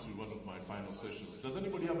coming to one of my final sessions. Does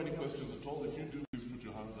anybody have any questions at all? If you do, please put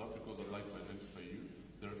your hands up because I'd like to identify you.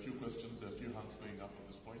 There are a few questions, there are a few hands going up at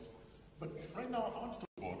this point. But right now, I want to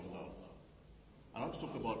talk about love. I want to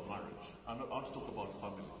talk about marriage. I want to talk about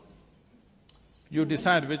family. You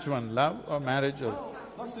decide which one, love or marriage or… Oh,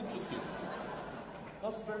 that's interesting.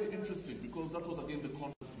 That's very interesting because that was again the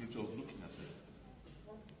context in which I was looking at it.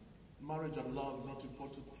 Marriage and love not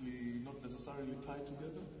importantly, not necessarily tied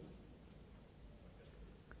together.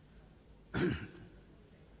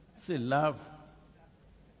 See, love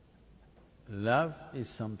is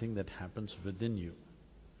something that happens within you.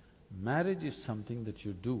 Marriage is something that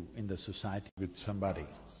you do in the society with somebody.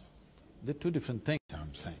 They're two different things,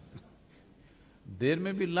 I'm saying. There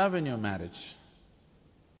may be love in your marriage,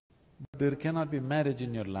 but there cannot be marriage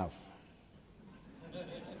in your love.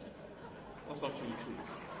 That's actually true.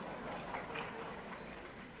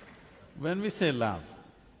 When we say love,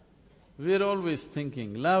 we're always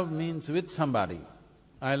thinking love means with somebody.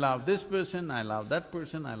 I love this person, I love that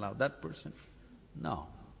person, I love that person. No,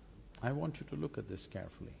 I want you to look at this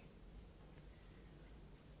carefully.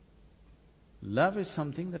 Love is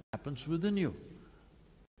something that happens within you.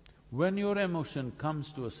 When your emotion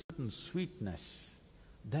comes to a certain sweetness,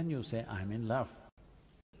 then you say, I'm in love.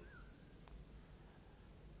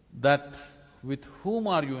 That with whom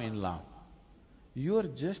are you in love? You are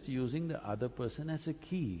just using the other person as a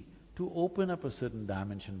key to open up a certain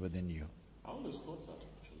dimension within you. I always thought that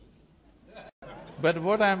actually. But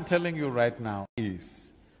what I'm telling you right now is,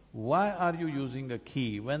 why are you using a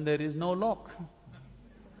key when there is no lock?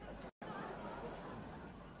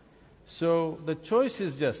 So, the choice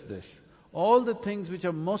is just this. All the things which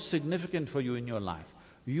are most significant for you in your life,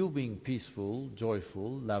 you being peaceful,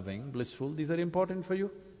 joyful, loving, blissful, these are important for you.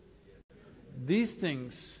 These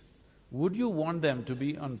things, would you want them to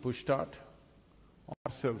be on push-start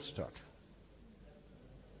or self-start?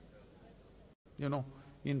 You know,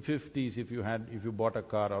 in 50s if you bought a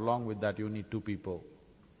car, along with that you need two people.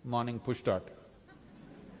 Morning push-start.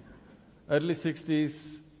 Early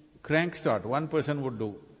 60s, crank-start, one person would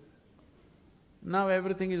do. Now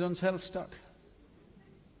everything is on self-start.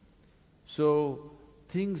 So,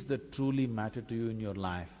 things that truly matter to you in your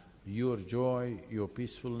life, your joy, your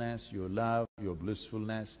peacefulness, your love, your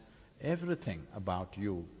blissfulness, everything about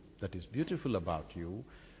you that is beautiful about you,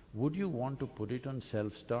 would you want to put it on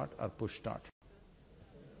self-start or push-start?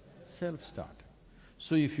 Self-start.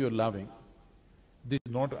 So if you're loving, this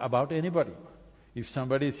is not about anybody. If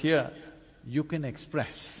somebody is here, you can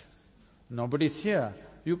express. Nobody's here,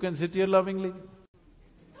 you can sit here lovingly.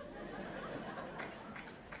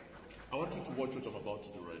 I want you to watch what I'm about to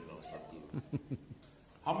do right now, Sadhguru.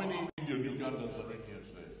 How many Indian Ugandans are in here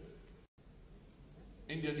today?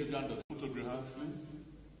 Indian Ugandans, put up your hands, please.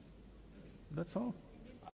 That's all.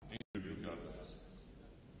 Indian Ugandans.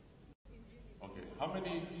 Okay, how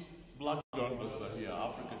many black Ugandans are here,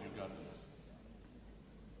 African Ugandans?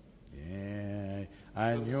 Yeah,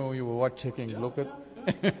 I knew you were checking, look at…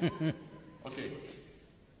 Okay,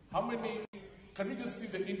 how many… Can we just see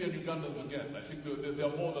the Indian Ugandans again? I think there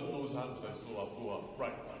are more than those hands that I saw go up.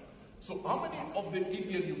 Right. So how many of the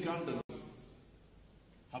Indian Ugandans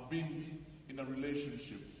have been in a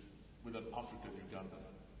relationship with an African Ugandan?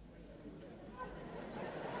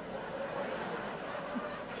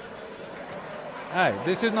 Hi,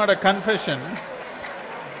 this is not a confession.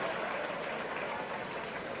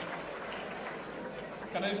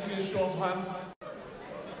 Can I see a show of hands?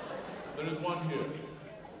 There is one here.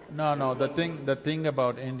 No, the thing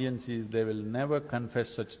about Indians is they will never confess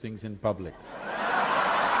such things in public.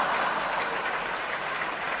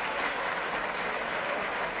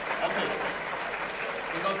 Okay.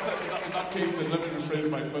 In that case, then let me rephrase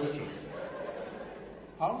my question.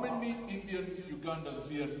 How many Indian Ugandans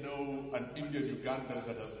here know an Indian Ugandan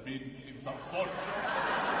that has been in some sort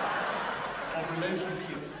of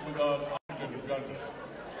relationship with an African Ugandan?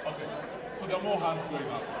 Okay, so there are more hands going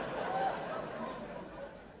up.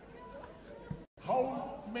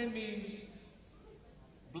 How many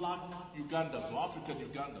black Ugandans or African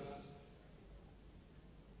Ugandans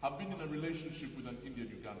have been in a relationship with an Indian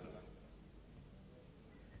Ugandan?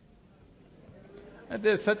 And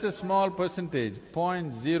there's such a small percentage,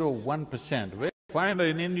 0.01%. Where you find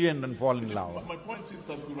an Indian and fall in love? My point is,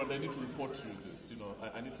 Sadhguru, and I need to report to you this,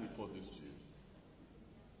 I need to report this to you.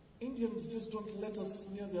 Indians just don't let us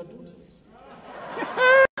near their daughters.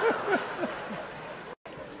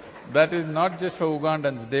 That is not just for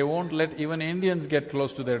Ugandans, they won't let even Indians get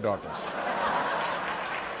close to their daughters.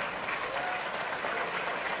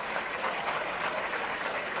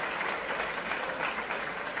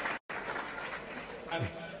 And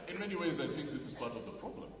in many ways, I think this is part of the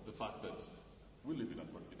problem. The fact that we live in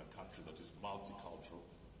a country that is multicultural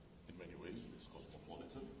in many ways, it's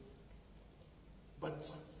cosmopolitan. But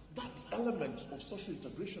that element of social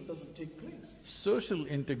integration doesn't take place. Social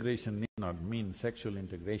integration need not mean sexual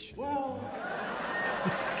integration. Well…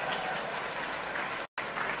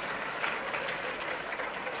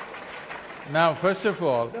 Now, first of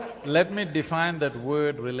all, let me define that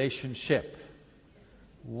word relationship.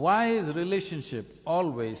 Why is relationship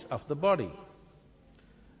always of the body?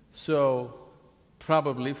 So,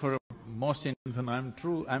 probably for most Indians, and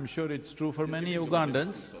I'm sure it's true for many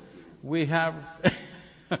Ugandans, we have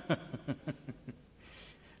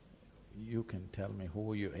You can tell me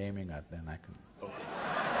who you're aiming at, then I can…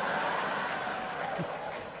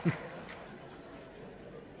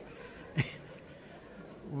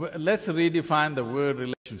 Let's redefine the word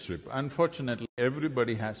relationship. Unfortunately,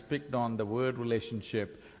 everybody has picked on the word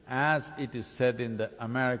relationship as it is said in the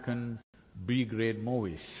American B-grade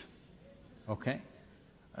movies, okay?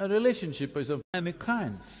 A relationship is of many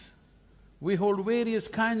kinds. We hold various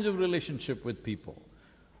kinds of relationship with people.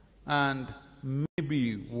 And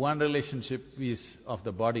maybe one relationship is of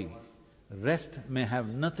the body, rest may have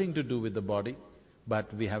nothing to do with the body,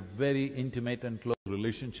 but we have very intimate and close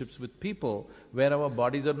relationships with people where our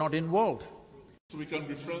bodies are not involved. So we can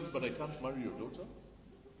be friends, but I can't marry your daughter?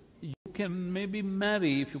 You can maybe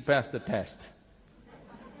marry if you pass the test,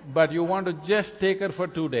 but you want to just take her for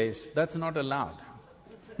 2 days, that's not allowed.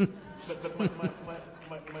 But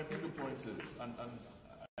my bigger point is, and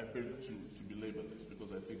I beg to belabor this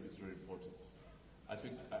because I think it's very important.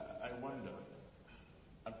 I wonder,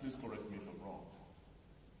 and please correct me if I'm wrong,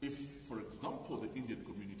 if, for example, the Indian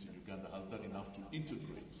community in Uganda has done enough to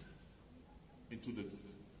integrate into the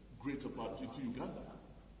greater part, into Uganda.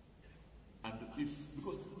 And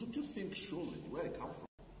because don't you think surely, where I come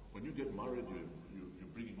from, when you get married,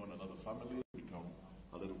 you're bringing on another family, you become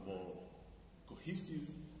a little more cohesive,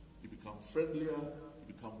 you become friendlier,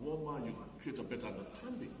 you become warmer, you create a better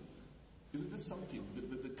understanding. Isn't this something,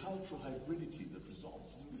 the cultural hybridity that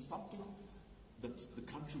results, isn't this something that the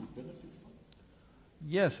country would benefit from?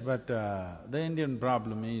 Yes, but the Indian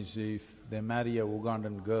problem is if they marry a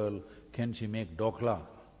Ugandan girl, can she make dokla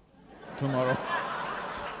tomorrow?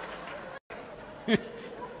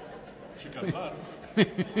 She can learn.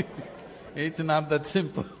 It's not that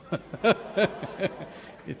simple.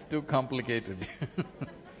 It's too complicated.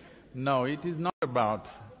 No, it is not about…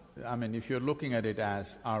 I mean, if you're looking at it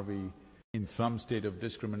as, are we in some state of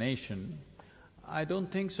discrimination, I don't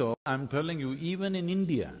think so. I'm telling you, even in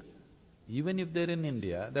India, even if they're in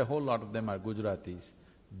India, the whole lot of them are Gujaratis,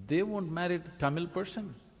 they won't marry a Tamil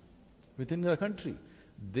person within the country.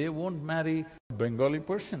 They won't marry a Bengali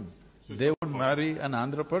person. They won't marry an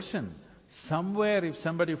Andhra person. Somewhere if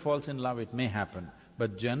somebody falls in love, it may happen,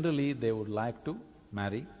 but generally they would like to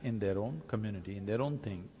marry in their own community, in their own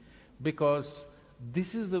thing, because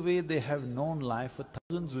this is the way they have known life for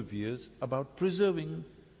thousands of years about preserving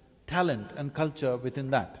talent and culture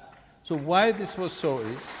within that. So why this was so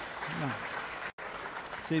is…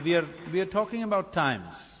 See, we are talking about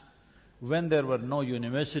times when there were no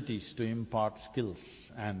universities to impart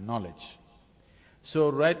skills and knowledge.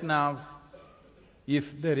 So right now,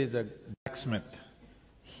 if there is a blacksmith,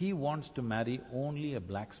 he wants to marry only a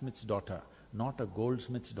blacksmith's daughter, not a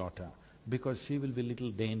goldsmith's daughter, because she will be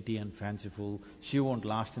little dainty and fanciful, she won't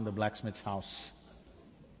last in the blacksmith's house.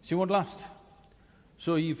 She won't last.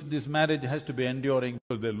 So if this marriage has to be enduring,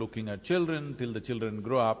 because they're looking at children, till the children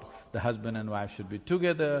grow up, the husband and wife should be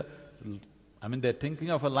together. I mean, they're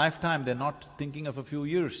thinking of a lifetime, they're not thinking of a few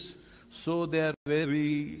years. So they're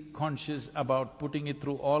very conscious about putting it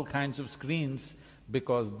through all kinds of screens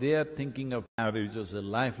because they're thinking of marriage as a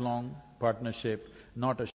lifelong partnership,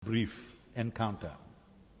 not a brief encounter.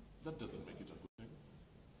 That doesn't make it a good thing.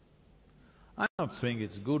 I'm not saying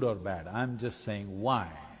it's good or bad, I'm just saying why.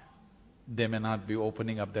 They may not be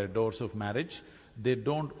opening up their doors of marriage. They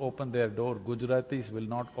don't open their door, Gujaratis will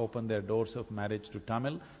not open their doors of marriage to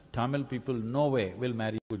Tamil. Tamil people no way will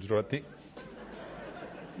marry Gujarati.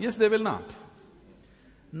 Yes, they will not.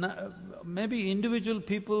 Maybe individual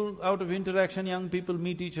people, out of interaction, young people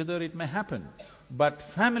meet each other, it may happen, but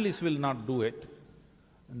families will not do it.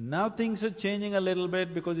 Now things are changing a little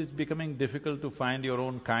bit because it's becoming difficult to find your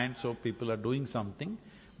own kind, so people are doing something,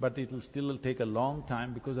 but it'll still take a long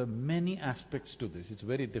time because there are many aspects to this. It's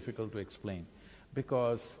very difficult to explain.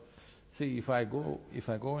 Because, see, if I go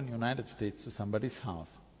in United States to somebody's house,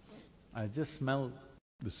 I just smell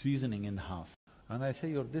the seasoning in the house, and I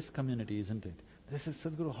say, "You're this community, isn't it?" They say,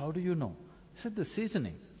 "Sadhguru, how do you know?" I said, "The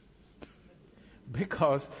seasoning."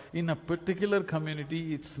 Because in a particular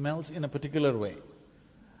community, it smells in a particular way.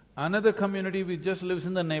 Another community which just lives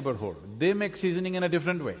in the neighborhood, they make seasoning in a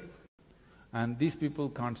different way. And these people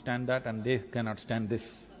can't stand that and they cannot stand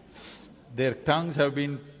this. Their tongues have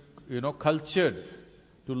been, cultured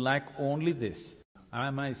to like only this.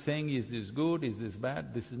 Am I saying, is this good, is this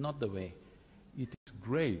bad? This is not the way. It is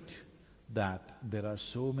great that there are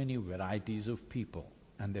so many varieties of people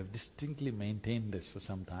and they've distinctly maintained this for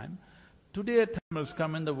some time. Today a time has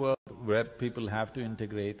come in the world where people have to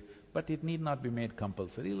integrate, but it need not be made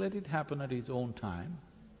compulsory. Let it happen at its own time.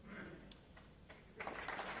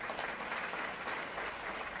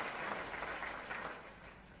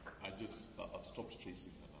 I've stopped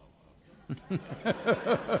chasing her now.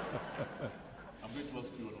 I'm going to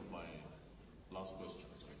ask you one of my last questions.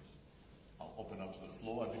 I'll open up to the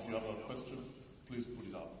floor, and if you have questions, please put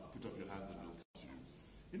it up. Put up your hands and we'll come to you.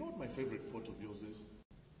 You know what my favorite quote of yours is?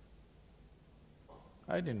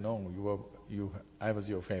 I didn't know I was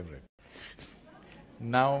your favorite.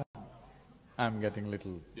 Now I'm getting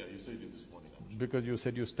little… Yeah, you said it this morning. Because you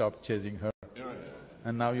said you stopped chasing her. Yeah, right.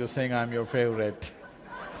 And now you're saying I'm your favorite.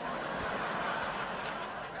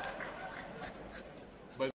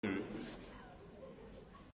 By the way,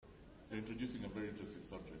 you're introducing a very interesting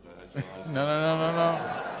subject. No.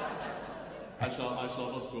 I shall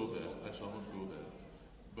not go there.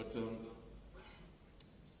 But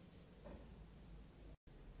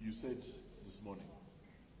you said this morning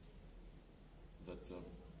that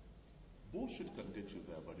bullshit can get you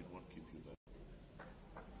there, but it won't keep you there.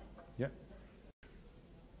 Yeah.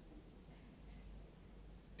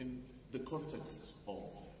 In the context of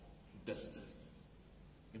destiny,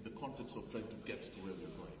 in the context of trying to get to where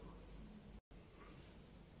we're going,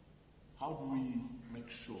 how do we make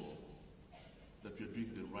sure that we're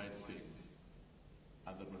doing the right thing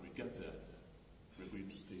and that when we get there, we're going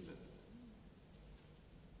to stay there?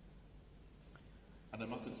 And I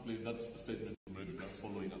must explain that statement already by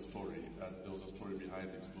following a story, and there was a story behind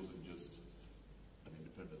it. It wasn't just an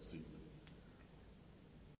independent statement.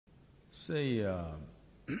 Say,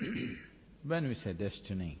 when we say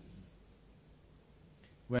destiny,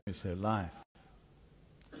 when we say life,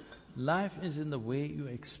 life is in the way you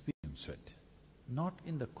experience it, not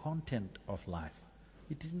in the content of life.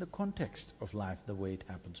 It is in the context of life, the way it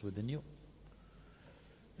happens within you.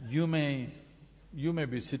 You may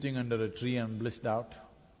be sitting under a tree and blissed out.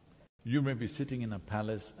 You may be sitting in a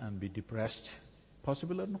palace and be depressed.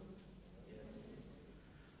 Possible or no?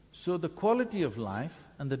 So the quality of life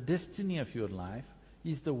and the destiny of your life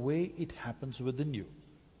is the way it happens within you.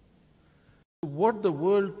 What the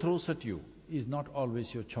world throws at you is not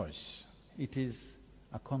always your choice. It is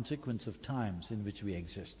a consequence of times in which we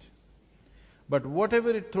exist. But whatever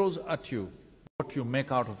it throws at you, what you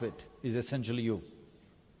make out of it is essentially you.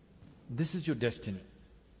 This is your destiny,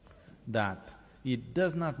 that it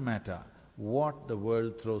does not matter what the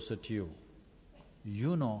world throws at you.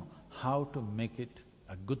 You know how to make it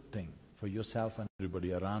a good thing for yourself and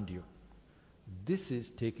everybody around you. This is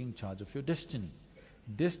taking charge of your destiny.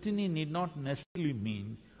 Destiny need not necessarily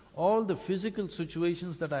mean all the physical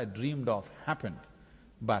situations that I dreamed of happened,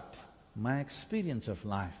 but my experience of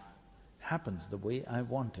life happens the way I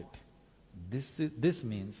want it. This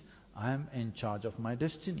means I am in charge of my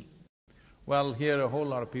destiny. Well, here a whole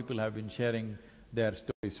lot of people have been sharing their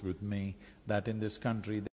stories with me that in this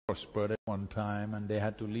country they prospered at one time and they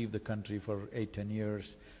had to leave the country for 8–10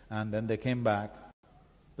 years and then they came back.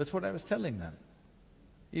 That's what I was telling them.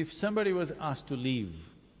 If somebody was asked to leave,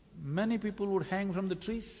 many people would hang from the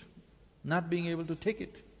trees, not being able to take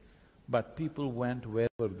it. But people went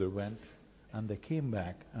wherever they went and they came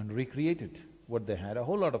back and recreated what they had. A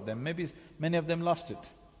whole lot of them, maybe many of them lost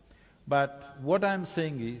it. But what I'm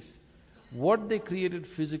saying is, what they created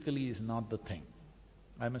physically is not the thing.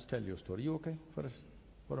 I must tell you a story. You okay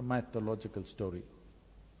for a mythological story?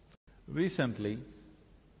 Recently,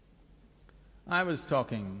 I was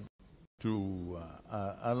talking to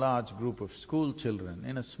a large group of school children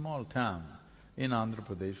in a small town in Andhra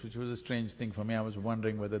Pradesh, which was a strange thing for me. I was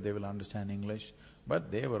wondering whether they will understand English, but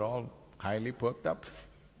they were all highly perked up.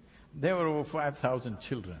 There were over 5,000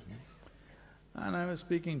 children, and I was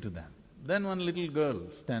speaking to them. Then one little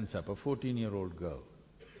girl stands up, a 14-year-old girl.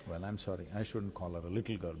 Well, I'm sorry, I shouldn't call her a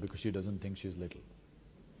little girl because she doesn't think she's little.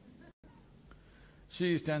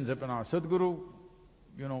 She stands up and asks, Sadhguru,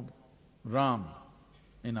 Ram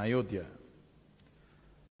in Ayodhya,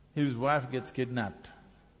 his wife gets kidnapped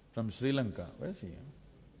from Sri Lanka. Where's he?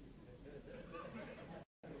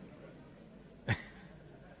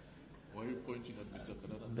 Why are you pointing at Mr.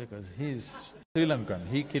 Kannada? Because he's Sri Lankan,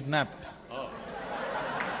 he kidnapped. Oh.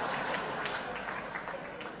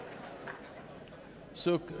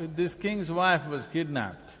 So this king's wife was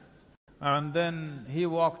kidnapped And then he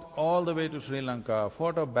walked all the way to Sri Lanka,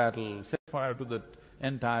 fought a battle, set fire to the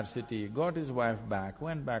entire city, got his wife back,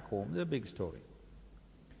 went back home. It's a big story.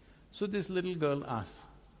 So this little girl asked,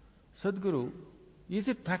 Sadhguru, is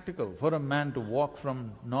it practical for a man to walk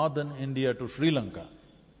from northern India to Sri Lanka?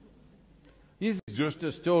 Is this just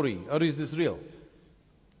a story or is this real?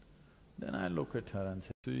 Then I look at her and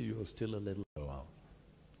say, see, you're still a little girl.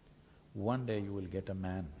 One day you will get a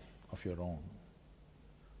man of your own.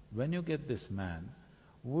 When you get this man,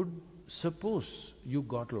 suppose you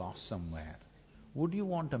got lost somewhere, would you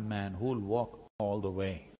want a man who will walk all the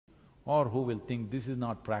way or who will think this is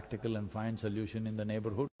not practical and find solution in the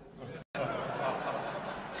neighborhood?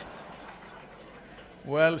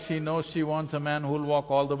 Well, she knows she wants a man who will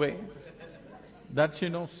walk all the way. That she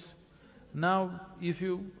knows. Now, if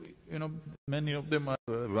you know, many of them are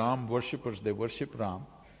Ram worshippers, they worship Ram.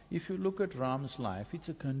 If you look at Ram's life, it's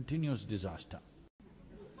a continuous disaster.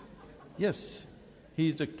 Yes, he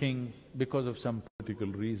is a king because of some political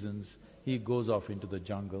reasons. He goes off into the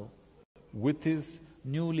jungle with his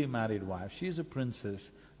newly married wife. She is a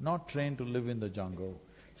princess, not trained to live in the jungle.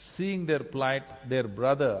 Seeing their plight,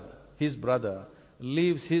 his brother,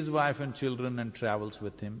 leaves his wife and children and travels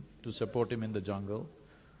with him to support him in the jungle.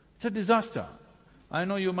 It's a disaster. I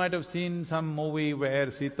know you might have seen some movie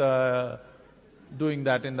where Sita doing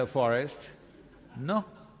that in the forest. No,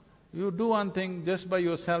 you do one thing, just by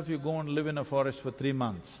yourself you go and live in a forest for 3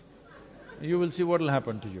 months. You will see what will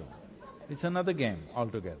happen to you. It's another game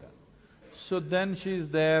altogether. So then she's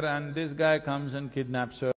there and this guy comes and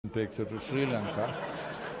kidnaps her and takes her to Sri Lanka.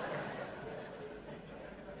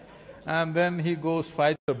 And then he goes,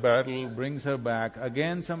 fights the battle, brings her back,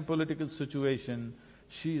 again some political situation,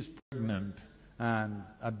 she is pregnant, and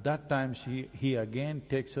at that time he again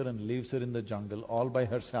takes her and leaves her in the jungle all by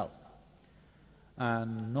herself.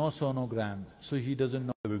 And no sonogram, so he doesn't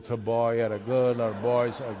know whether it's a boy or a girl or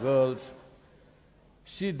boys or girls.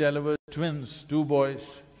 She delivers twins, 2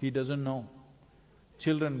 boys, he doesn't know.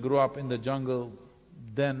 Children grow up in the jungle,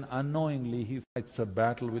 then unknowingly he fights a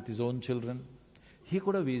battle with his own children. He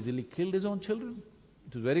could have easily killed his own children,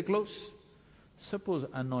 it was very close. Suppose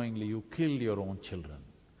unknowingly you killed your own children.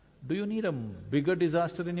 Do you need a bigger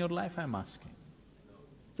disaster in your life, I'm asking?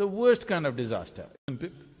 It's the worst kind of disaster, isn't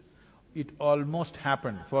it? It almost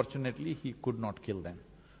happened, fortunately he could not kill them.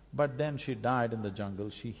 But then she died in the jungle,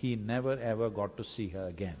 he never ever got to see her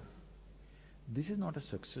again. This is not a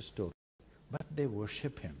success story, but they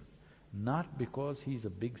worship him, not because he's a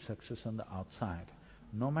big success on the outside.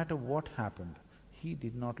 No matter what happened, he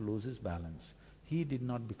did not lose his balance, he did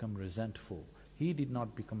not become resentful, he did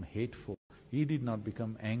not become hateful, he did not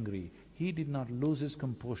become angry, he did not lose his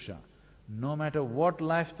composure. No matter what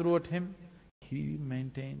life threw at him, he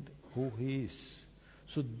maintained who he is.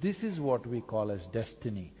 So this is what we call as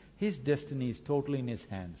destiny. His destiny is totally in his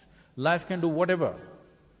hands. Life can do whatever,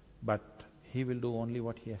 but he will do only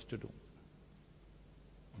what he has to do.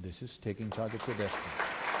 This is taking charge of your destiny.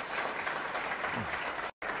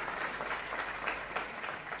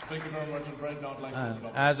 Thank you very much, and right now I'd like to open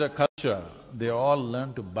up. As a culture, they all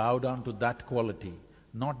learn to bow down to that quality,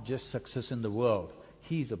 not just success in the world.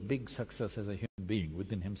 He is a big success as a human being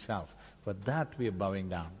within himself. For that we are bowing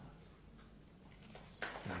down.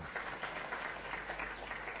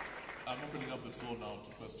 I'm opening up the floor now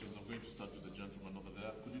to questions. I'm going to start with the gentleman over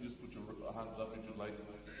there. Could you just put your hands up if you'd like to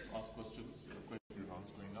ask questions? There are quite a few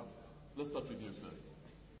hands going up. Let's start with you, sir.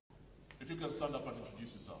 If you can stand up and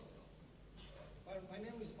introduce yourself. Well, my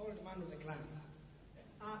name is Old Man of the Clan.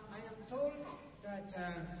 I am told that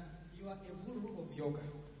you are a guru of yoga.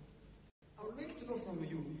 I would like to know from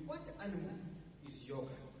you, what animal is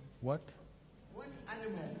yoga? What? What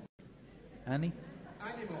animal? Annie?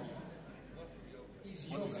 Animal is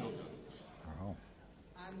What yoga. is yoga? Oh.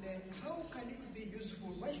 And how can it be useful?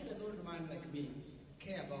 Why should an old man like me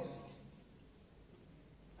care about it?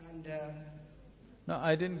 And No,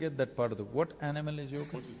 I didn't get that part of the… What animal is yoga?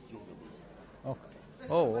 What is yoga, basically? Okay.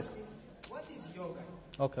 first Oh, I'm okay. asking, what is yoga?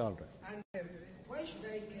 Okay, all right. And why should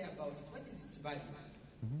I care about it? What is its value?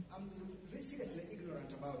 I'm seriously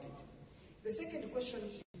ignorant about it. The second question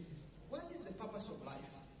is, what is the purpose of life?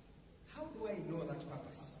 How do I know that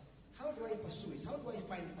purpose? How do I pursue it? How do I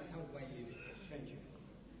find it and how do I live it? Thank you.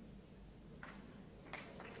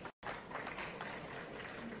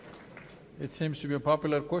 It seems to be a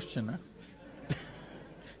popular question, huh?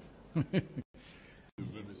 His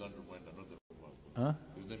name is Andrew Mwenda, not the one. Huh?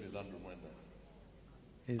 His name is Andrew Mwenda.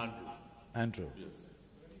 Is Andrew. Andrew. Yes.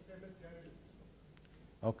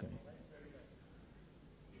 Okay.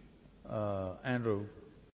 Andrew,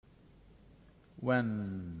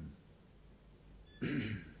 when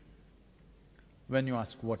when you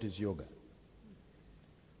ask, what is yoga?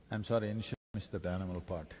 I'm sorry, initially I missed the animal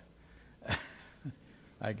part.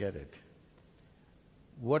 I get it.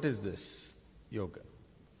 What is this yoga?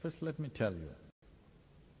 First let me tell you,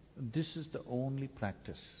 this is the only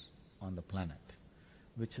practice on the planet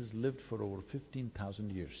which has lived for over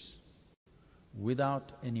 15,000 years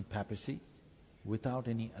without any papacy, without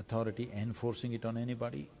any authority enforcing it on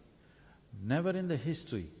anybody. Never in the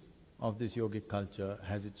history of this yogic culture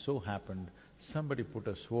has it so happened somebody put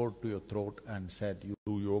a sword to your throat and said, you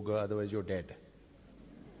do yoga, otherwise you're dead.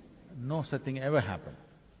 No such thing ever happened.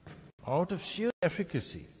 Out of sheer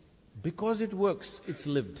efficacy, because it works, it's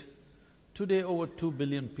lived. Today over 2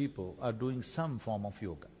 billion people are doing some form of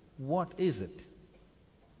yoga. What is it?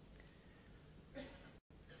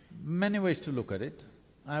 Many ways to look at it.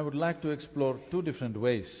 I would like to explore two different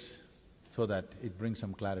ways so that it brings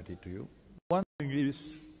some clarity to you. One thing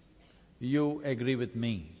is, you agree with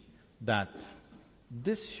me that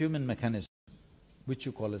this human mechanism, which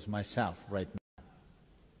you call as myself right now,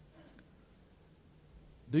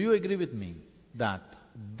 do you agree with me that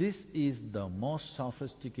this is the most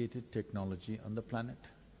sophisticated technology on the planet?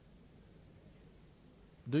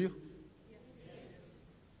 Do you?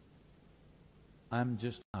 I'm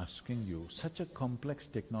just asking you, such a complex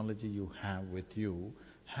technology you have with you,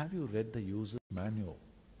 have you read the user's manual?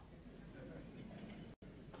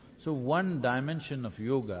 So one dimension of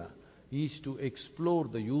yoga is to explore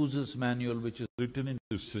the user's manual which is written into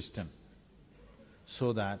the system,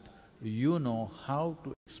 so that you know how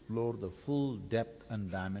to explore the full depth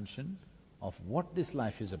and dimension of what this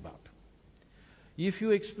life is about. If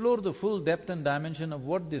you explore the full depth and dimension of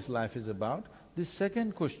what this life is about, this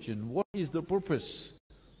second question, what is the purpose,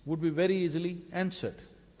 would be very easily answered.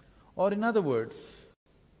 Or in other words,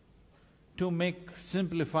 to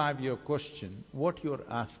simplify your question, what you're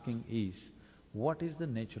asking is, what is the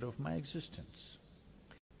nature of my existence?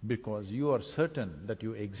 Because you are certain that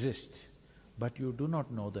you exist, but you do not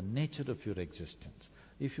know the nature of your existence.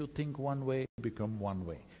 If you think one way, you become one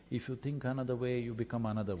way. If you think another way, you become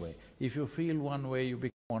another way. If you feel one way, you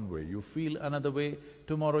become one way. You feel another way,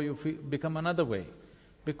 tomorrow you become another way.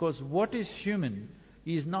 Because what is human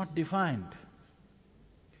is not defined.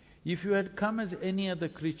 If you had come as any other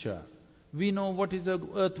creature, we know what is a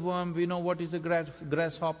earthworm, we know what is a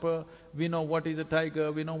grasshopper, we know what is a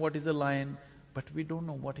tiger, we know what is a lion, but we don't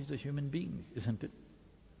know what is a human being, isn't it?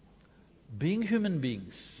 Being human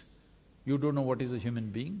beings, you don't know what is a human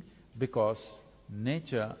being because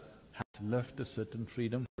nature has left a certain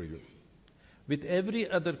freedom for you. With every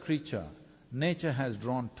other creature, nature has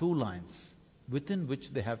drawn two lines within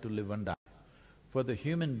which they have to live and die. For the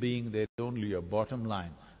human being, there is only a bottom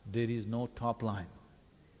line, there is no top line.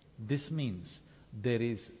 This means there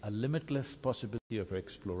is a limitless possibility of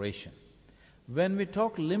exploration. When we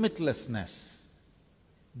talk limitlessness,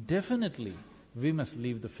 definitely we must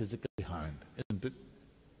leave the physical behind, isn't it?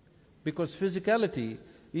 Because physicality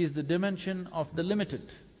is the dimension of the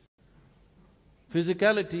limited.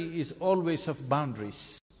 Physicality is always of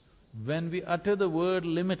boundaries. When we utter the word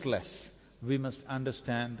limitless, we must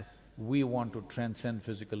understand we want to transcend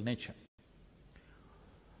physical nature.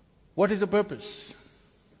 What is the purpose?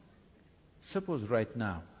 Suppose right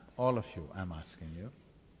now, all of you, I'm asking you,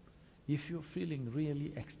 if you're feeling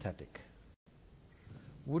really ecstatic,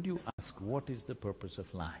 would you ask, what is the purpose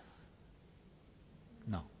of life?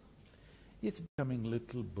 No. It's becoming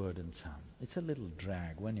little burdensome, it's a little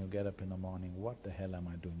drag when you get up in the morning, what the hell am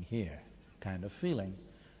I doing here, kind of feeling.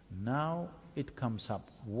 Now it comes up,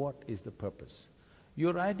 what is the purpose?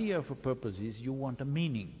 Your idea of a purpose is you want a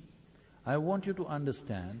meaning. I want you to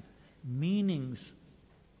understand, meanings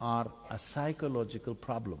are a psychological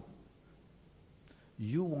problem.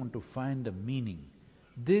 You want to find a meaning.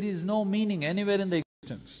 There is no meaning anywhere in the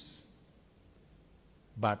existence.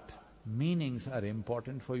 But meanings are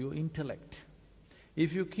important for your intellect.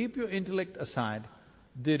 If you keep your intellect aside,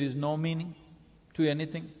 there is no meaning to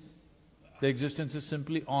anything. The existence is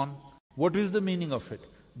simply on. What is the meaning of it?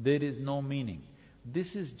 There is no meaning.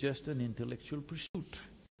 This is just an intellectual pursuit.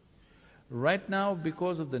 Right now,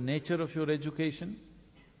 because of the nature of your education,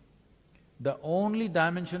 the only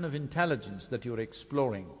dimension of intelligence that you're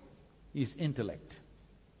exploring is intellect.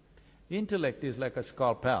 Intellect is like a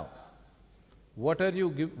scalpel.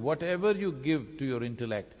 Whatever you give to your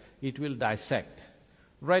intellect, it will dissect.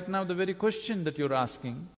 Right now, the very question that you're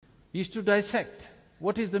asking is to dissect.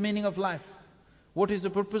 What is the meaning of life? What is the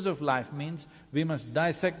purpose of life? Means we must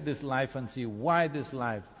dissect this life and see why this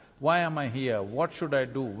life, why am I here, what should I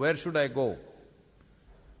do, where should I go?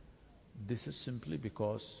 This is simply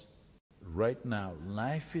because right now,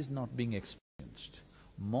 life is not being experienced.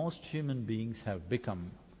 Most human beings have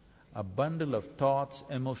become a bundle of thoughts,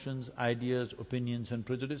 emotions, ideas, opinions and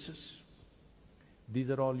prejudices. These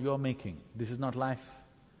are all your making, this is not life.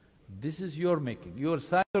 This is your making. Your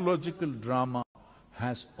psychological drama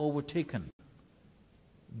has overtaken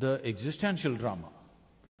the existential drama.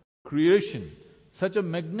 Creation, such a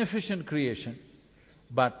magnificent creation,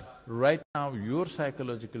 but right now your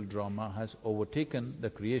psychological drama has overtaken the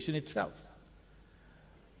creation itself.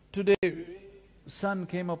 Today, sun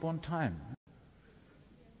came up on time.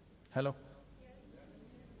 Hello?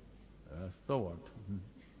 So what?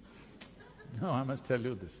 No, I must tell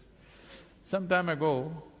you this. Some time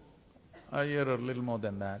ago, a year or a little more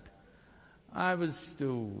than that, I was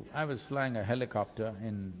flying a helicopter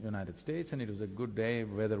in United States and it was a good day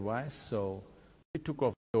weather-wise, so we took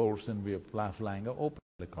off the doors and we were flying an open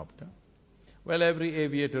helicopter. Well, every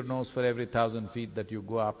aviator knows for every 1,000 feet that you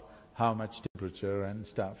go up, how much temperature and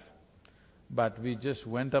stuff. But we just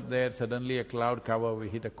went up there, suddenly a cloud cover, we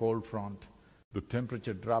hit a cold front. The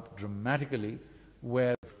temperature dropped dramatically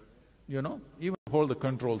where, even to hold the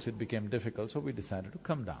controls it became difficult, so we decided to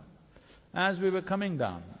come down. As we were coming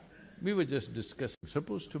down, we were just discussing,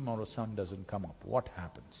 suppose tomorrow sun doesn't come up, what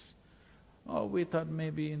happens? Oh, we thought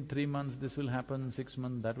maybe in 3 months this will happen, 6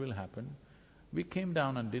 months that will happen. We came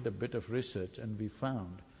down and did a bit of research and we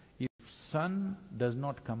found if sun does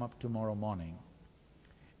not come up tomorrow morning,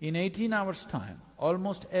 in 18 hours' time,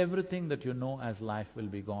 almost everything that you know as life will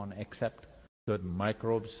be gone except certain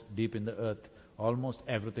microbes deep in the earth, almost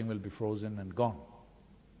everything will be frozen and gone.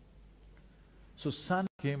 So sun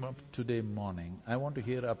came up today morning, I want to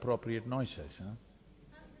hear appropriate noises,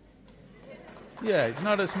 Yeah, it's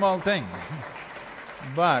not a small thing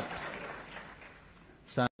but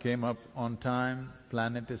sun came up on time,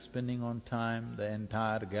 planet is spinning on time, the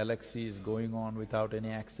entire galaxy is going on without any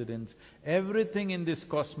accidents. Everything in this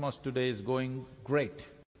cosmos today is going great.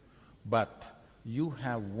 But you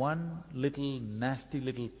have one little nasty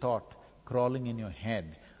little thought crawling in your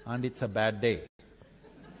head and it's a bad day.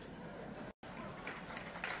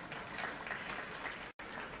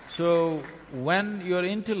 So, when your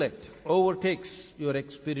intellect overtakes your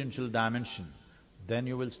experiential dimension, then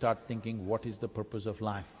you will start thinking, what is the purpose of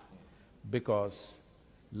life? Because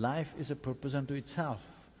life is a purpose unto itself.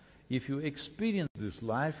 If you experience this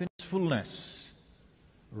life in its fullness,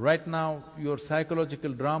 right now your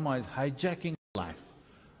psychological drama is hijacking life.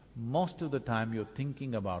 Most of the time you're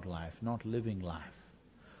thinking about life, not living life.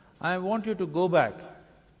 I want you to go back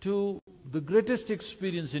to the greatest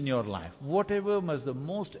experience in your life, whatever was the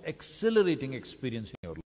most exhilarating experience in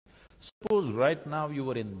your life. Suppose right now you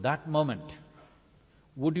were in that moment,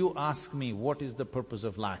 would you ask me, what is the purpose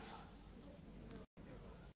of life?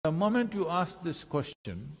 The moment you ask this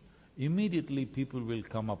question, immediately people will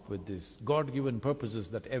come up with these God-given purposes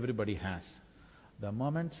that everybody has. The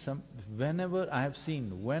moment whenever I have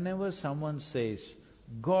seen, whenever someone says,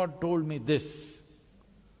 God told me this,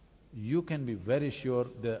 you can be very sure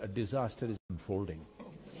a disaster is unfolding.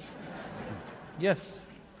 Yes.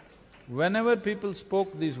 Whenever people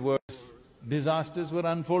spoke these words, disasters were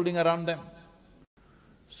unfolding around them.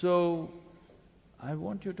 So, I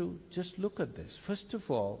want you to just look at this. First of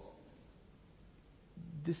all,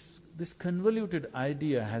 this convoluted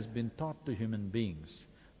idea has been taught to human beings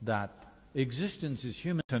that existence is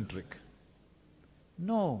human-centric.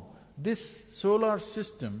 No, this solar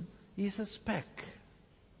system is a speck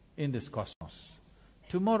in this cosmos.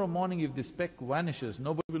 Tomorrow morning if this speck vanishes,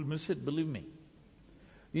 nobody will miss it, believe me.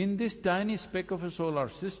 In this tiny speck of a solar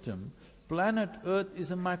system, planet Earth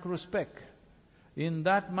is a microspeck. In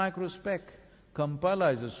that microspeck,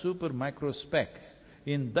 Kampala is a super microspeck.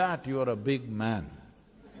 In that you are a big man.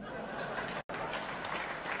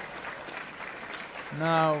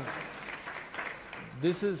 Now,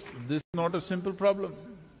 this is not a simple problem.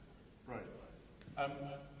 Right.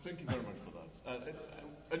 Thank you very much for that.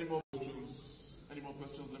 Any more questions? Any more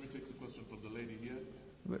questions? Let me take the question from the lady here.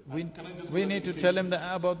 We need to tell him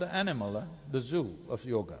about the animal, the zoo of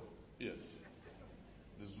yoga. Yes,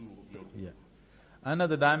 the zoo of yoga. Yeah.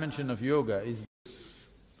 Another dimension of yoga is this.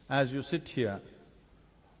 As you sit here,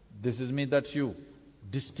 this is me, that's you,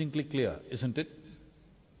 distinctly clear, isn't it?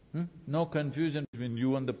 No confusion between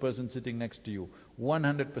you and the person sitting next to you.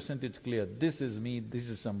 100% it's clear, this is me, this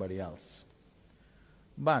is somebody else.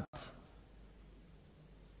 But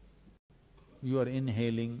you are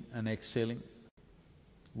inhaling and exhaling.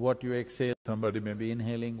 What you exhale, somebody may be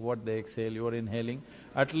inhaling, what they exhale, you are inhaling.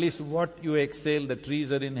 At least what you exhale, the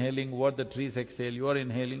trees are inhaling, what the trees exhale, you are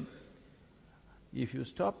inhaling. If you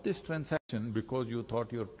stop this transaction because you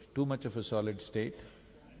thought you're too much of a solid state,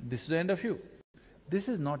 this is the end of you. This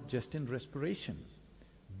is not just in respiration,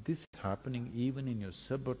 this is happening even in your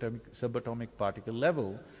subatomic particle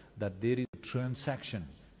level, that there is a transaction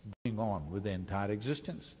going on with the entire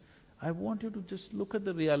existence. I want you to just look at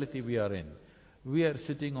the reality we are in. We are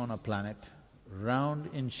sitting on a planet, round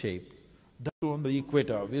in shape, that on the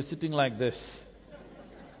equator, we are sitting like this,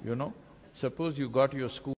 you know. Suppose you got your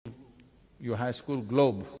high school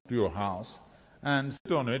globe to your house and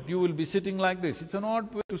sit on it, you will be sitting like this. It's an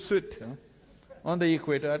odd way to sit on the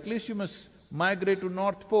equator. At least you must migrate to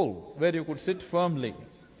North Pole, where you could sit firmly.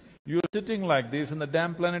 You're sitting like this and the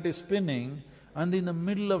damn planet is spinning, and in the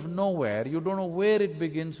middle of nowhere, you don't know where it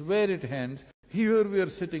begins, where it ends. Here we are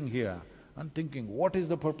sitting here and thinking, what is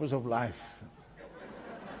the purpose of life?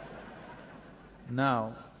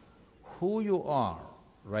 Now, who you are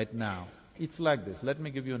right now, it's like this. Let me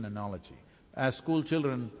give you an analogy. As school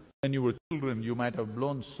children, when you were children, you might have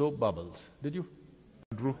blown soap bubbles. Did you?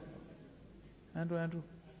 Andrew?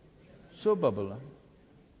 Soap bubble, huh?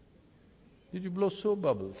 Did you blow soap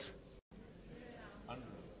bubbles?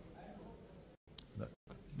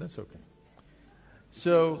 That's okay.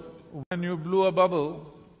 So, when you blew a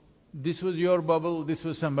bubble, this was your bubble, this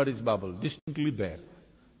was somebody's bubble, distinctly there.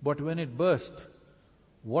 But when it burst,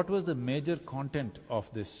 what was the major content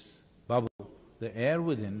of this bubble? The air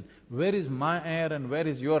within. Where is my air and where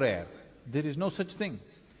is your air? There is no such thing.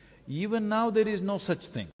 Even now there is no such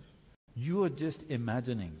thing. You are just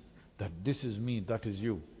imagining that this is me, that is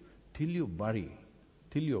you. Till you're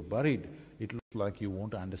buried, it looks like you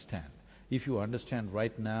won't understand. If you understand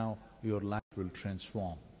right now, your life will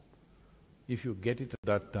transform. If you get it at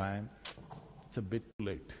that time, it's a bit too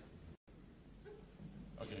late.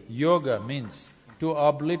 Okay. Yoga means to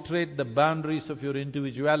obliterate the boundaries of your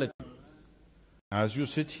individuality. As you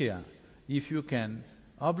sit here, if you can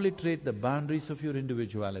obliterate the boundaries of your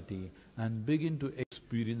individuality and begin to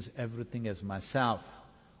experience everything as myself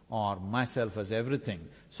or myself as everything.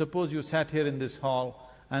 Suppose you sat here in this hall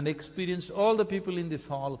and experienced all the people in this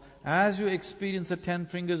hall as you experience the 10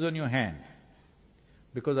 fingers on your hand.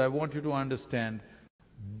 Because I want you to understand,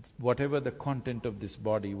 whatever the content of this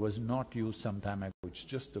body was not you some time ago, it's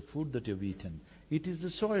just the food that you've eaten. It is the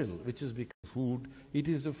soil which has become food, it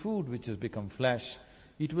is the food which has become flesh.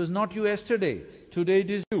 It was not you yesterday, today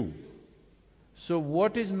it is you. So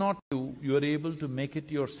what is not you, you are able to make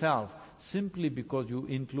it yourself simply because you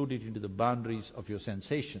include it into the boundaries of your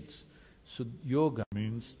sensations. So yoga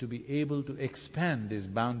means to be able to expand these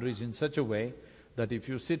boundaries in such a way that if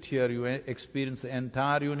you sit here, you experience the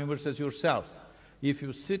entire universe as yourself. If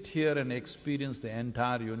you sit here and experience the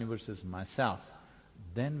entire universe as myself,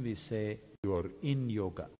 then we say you are in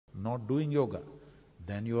yoga, not doing yoga.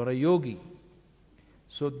 Then you are a yogi.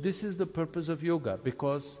 So this is the purpose of yoga,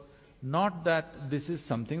 because not that this is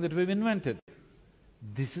something that we've invented.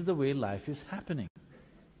 This is the way life is happening.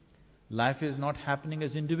 Life is not happening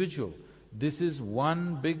as individual. This is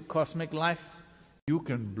one big cosmic life. You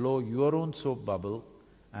can blow your own soap bubble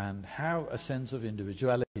and have a sense of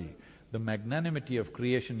individuality. The magnanimity of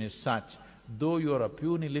creation is such, though you are a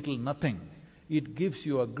puny little nothing, it gives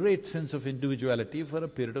you a great sense of individuality for a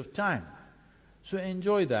period of time. So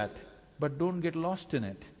enjoy that, but don't get lost in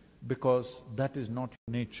it, because that is not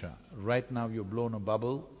your nature. Right now you've blown a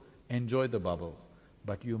bubble, enjoy the bubble,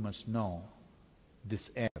 but you must know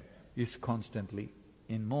this air is constantly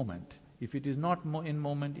in moment. If it is not in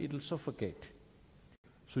moment, it'll suffocate.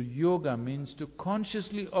 So yoga means to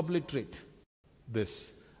consciously obliterate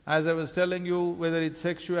this. As I was telling you, whether it's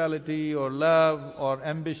sexuality or love or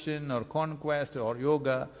ambition or conquest or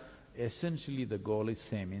yoga, essentially the goal is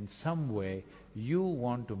same. In some way, you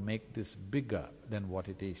want to make this bigger than what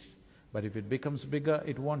it is. But if it becomes bigger,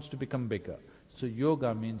 it wants to become bigger. So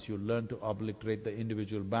yoga means you learn to obliterate the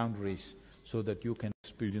individual boundaries so that you can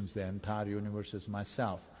experience the entire universe as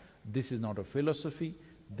myself. This is not a philosophy,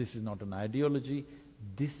 this is not an ideology,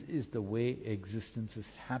 this is the way existence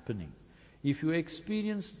is happening. If you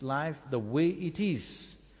experience life the way it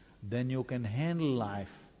is, then you can handle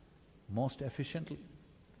life most efficiently.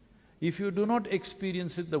 If you do not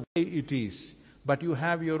experience it the way it is, but you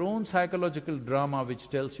have your own psychological drama which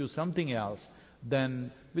tells you something else,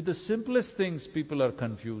 then with the simplest things people are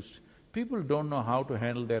confused. People don't know how to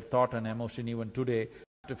handle their thought and emotion even today,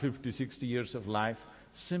 after 50, 60 years of life,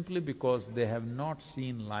 simply because they have not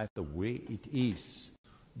seen life the way it is.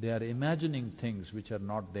 They are imagining things which are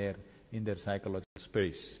not there in their psychological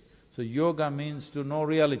space. So yoga means to know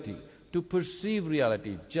reality, to perceive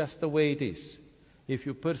reality just the way it is. If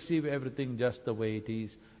you perceive everything just the way it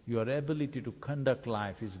is, your ability to conduct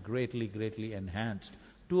life is greatly, greatly enhanced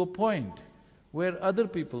to a point where other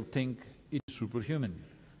people think it's superhuman.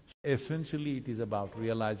 Essentially, it is about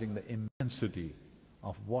realizing the immensity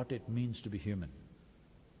of what it means to be human.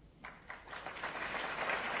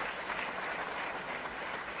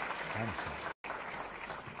 I'm sorry.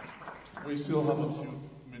 We still have a few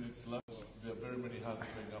minutes left. There are very many hands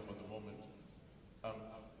going up at the moment.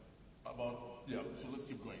 So let's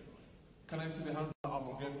keep going. Can I see the hands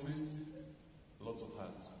up again, please? Lots of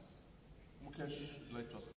hands. Mukesh, you'd like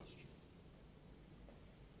to ask a question?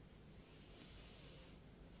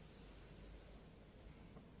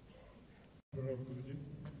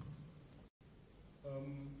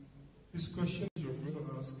 This question I'm going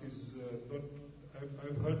to ask is not,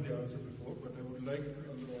 I've heard the answer before, but I would like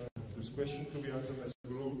this question to be answered as a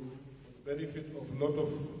group for the benefit of a lot of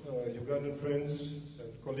Ugandan friends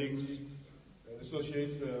and colleagues and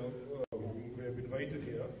associates who have invited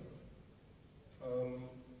here.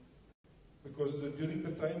 Because during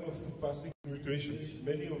the time of passing invitations,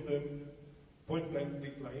 many of them point blank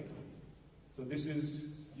declined. So this is,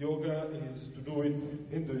 yoga is to do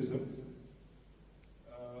with Hinduism.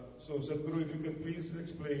 So Sadhguru, if you can please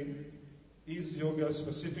explain, is yoga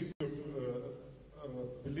specific to a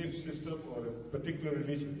belief system or a particular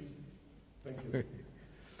religion? Thank you.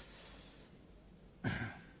 A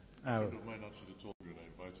friend of mine actually told me when I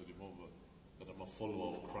invited him over that I'm a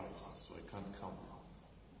follower of Christ, so I can't come.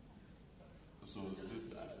 So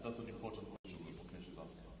that's an important question that Mukesh is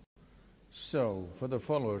asking. So, for the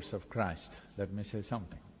followers of Christ, let me say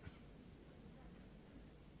something.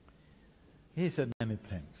 He said many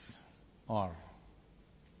things, or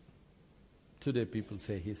today people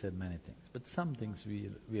say he said many things, but some things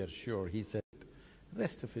we are sure he said,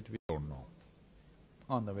 rest of it we don't know.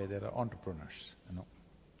 On the way there are entrepreneurs, you know.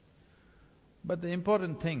 But the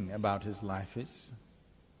important thing about his life is,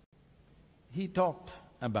 he talked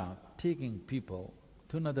about taking people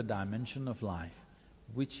to another dimension of life,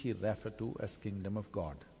 which he referred to as Kingdom of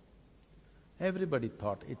God. Everybody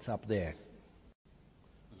thought it's up there.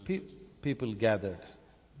 People gathered.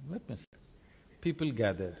 Let me say, people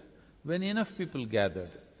gathered. When enough people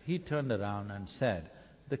gathered, he turned around and said,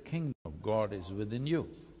 the Kingdom of God is within you.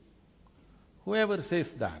 Whoever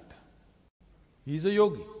says that, he's a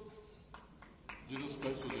yogi. Jesus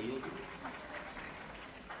Christ was a yogi?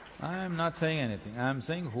 I am not saying anything. I am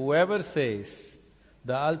saying whoever says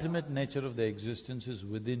the ultimate nature of the existence is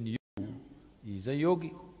within you is a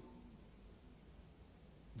yogi.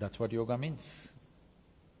 That's what yoga means.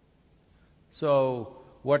 So,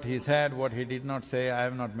 what he said, what he did not say, I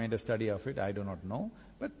have not made a study of it, I do not know,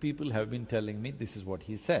 but people have been telling me this is what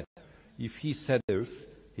he said. If he said this,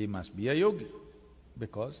 he must be a yogi,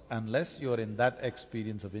 because unless you are in that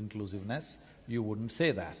experience of inclusiveness, you wouldn't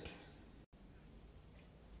say that.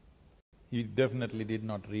 He definitely did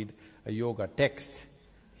not read a yoga text.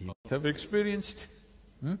 He must have experienced.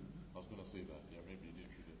 I was going to say that, yeah, maybe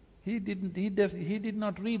he didn't read it. He did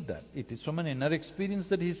not read that. It is from an inner experience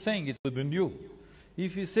that he's saying it's within you.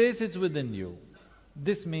 If he says it's within you,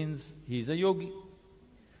 this means he's a yogi.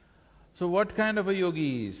 So what kind of a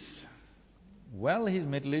yogi is? Well, he's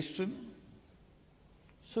Middle Eastern,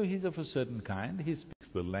 so he's of a certain kind, he speaks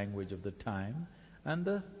the language of the time and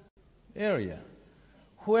the area.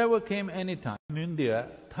 Whoever came anytime, in India,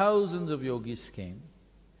 thousands of yogis came.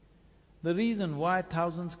 The reason why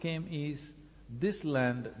thousands came is, this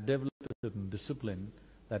land developed a certain discipline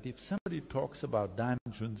that if somebody talks about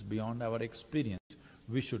dimensions beyond our experience,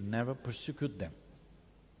 we should never persecute them.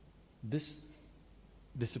 This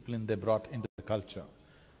discipline they brought into the culture.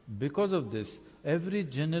 Because of this, every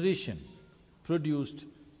generation produced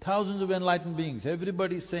thousands of enlightened beings,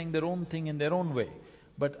 everybody saying their own thing in their own way,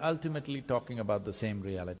 but ultimately talking about the same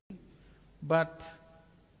reality. But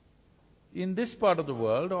in this part of the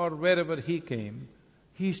world or wherever he came,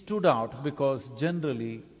 he stood out because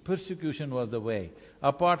generally persecution was the way.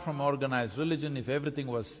 Apart from organized religion, if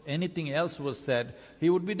anything else was said, he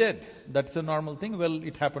would be dead. That's a normal thing. Well,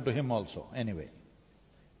 it happened to him also, anyway.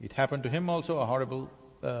 It happened to him also, a horrible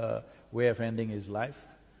way of ending his life.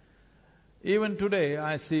 Even today,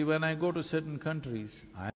 I see when I go to certain countries,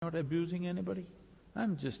 I'm not abusing anybody.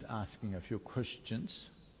 I'm just asking a few questions.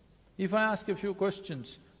 If I ask a few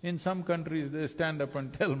questions, in some countries they stand up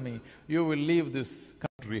and tell me, you will leave this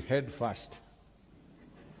country head first.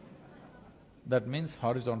 That means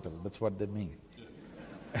horizontal, that's what they mean.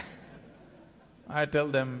 I tell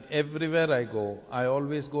them, everywhere I go, I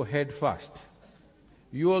always go head first.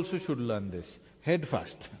 You also should learn this, head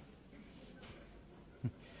first.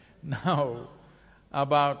 Now,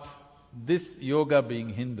 about this yoga being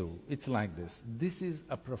Hindu, it's like this. This is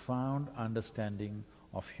a profound understanding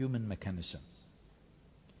of human mechanism.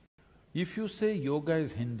 If you say yoga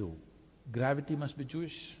is Hindu, gravity must be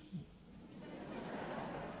Jewish.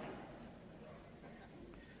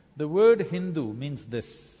 The word Hindu means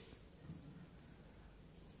this.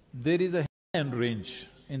 There is a Himalayan range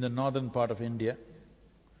in the northern part of India.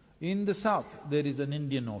 In the south, there is an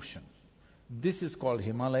Indian Ocean. This is called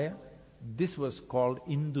Himalaya, this was called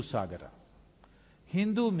Indusagara.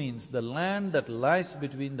 Hindu means the land that lies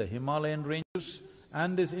between the Himalayan ranges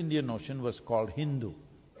and this Indian Ocean was called Hindu.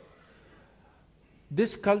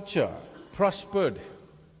 This culture prospered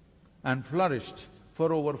and flourished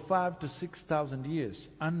for over 5,000 to 6,000 years,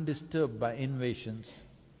 undisturbed by invasions,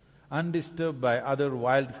 undisturbed by other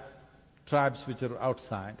wild tribes which are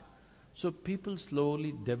outside. So people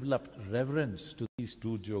slowly developed reverence to these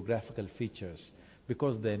two geographical features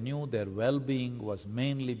because they knew their well-being was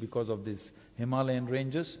mainly because of these Himalayan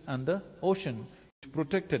ranges and the ocean which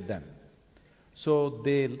protected them. So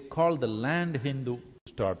they called the land Hindu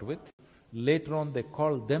to start with, later on they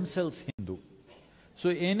called themselves Hindu. So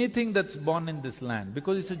anything that's born in this land,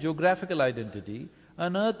 because it's a geographical identity,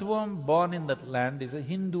 an earthworm born in that land is a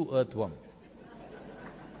Hindu earthworm.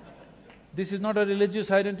 This is not a religious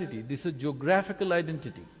identity, this is a geographical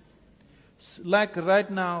identity. Like right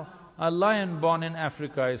now, a lion born in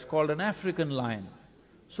Africa is called an African lion.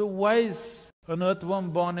 So why is an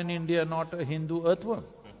earthworm born in India not a Hindu earthworm?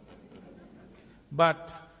 But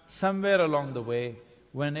somewhere along the way,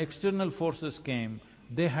 when external forces came,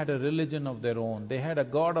 they had a religion of their own, they had a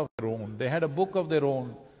god of their own, they had a book of their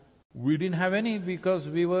own. We didn't have any because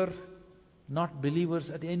we were not believers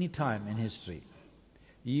at any time in history.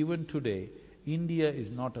 Even today, India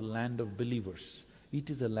is not a land of believers, it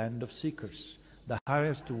is a land of seekers. The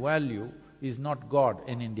highest value is not God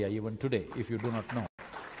in India even today, if you do not know.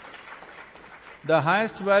 The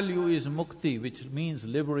highest value is mukti, which means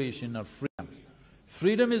liberation or freedom.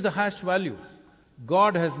 Freedom is the highest value.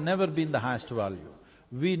 God has never been the highest value.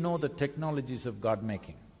 We know the technologies of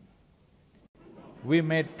God-making. We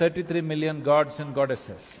made 33 million gods and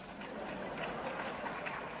goddesses.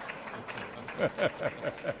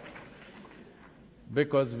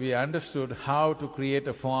 Because we understood how to create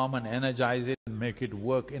a form and energize it and make it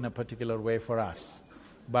work in a particular way for us.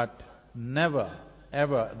 But never,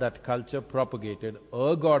 ever that culture propagated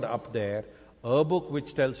a god up there, a book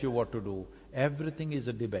which tells you what to do. Everything is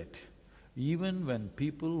a debate. Even when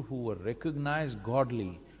people who were recognized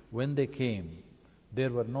godly, when they came, there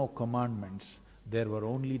were no commandments, there were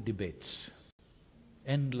only debates,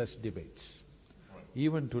 endless debates.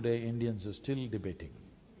 Even today, Indians are still debating.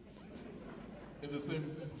 In the same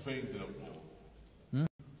vein, therefore,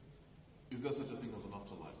 is there such a thing as an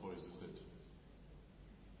afterlife, or is this it?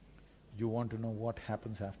 You want to know what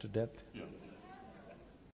happens after death? Yeah.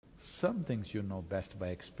 Some things you know best by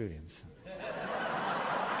experience.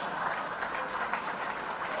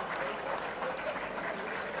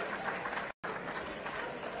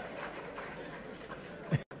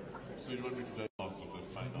 So you want me to go last and then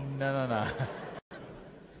find out? No.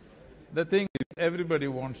 The thing is, everybody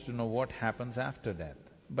wants to know what happens after death.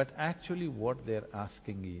 But actually what they're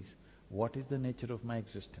asking is, what is the nature of my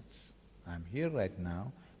existence? I'm here right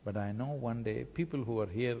now, but I know one day people who were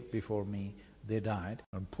here before me, they died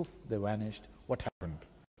and poof, they vanished. What happened?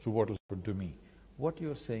 So what will happen to me? What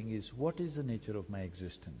you're saying is, what is the nature of my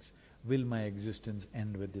existence? Will my existence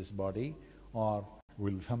end with this body, or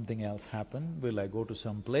will something else happen? Will I go to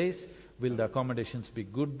some place? Will the accommodations be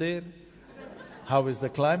good there? How is the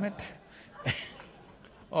climate?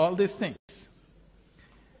 All these things.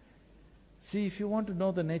 See, if you want to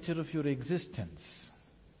know the nature of your existence,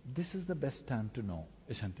 this is the best time to know,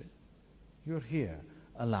 isn't it? You're here,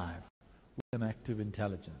 alive, with an active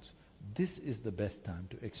intelligence. This is the best time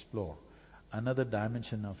to explore. Another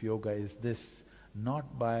dimension of yoga is this,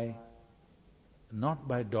 not by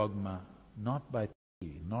dogma, not by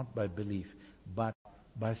theory, not by belief, but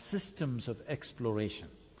by systems of exploration.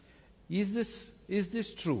 Is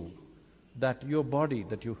this true that your body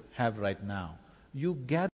that you have right now, you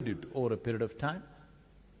gathered it over a period of time?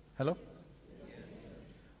 Hello? Yes.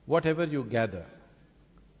 Whatever you gather,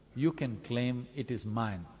 you can claim it is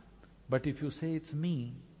mine. But if you say it's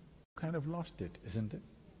me, you kind of lost it, isn't it?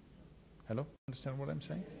 Hello? Understand what I'm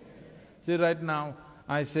saying? See, right now,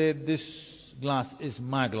 I say this glass is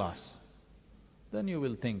my glass. Then you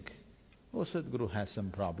will think, oh, Sadhguru has some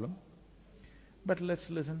problem. But let's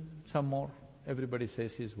listen some more. Everybody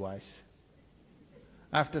says he's wise.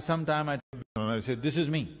 After some time I say, this is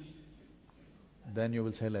me. Then you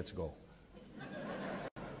will say, let's go.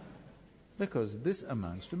 Because this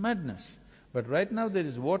amounts to madness. But right now there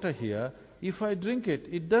is water here, if I drink it,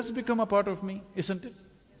 it does become a part of me, isn't it?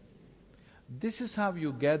 This is how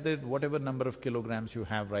you gathered whatever number of kilograms you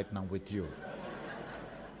have right now with you.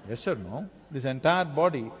 Yes or no? This entire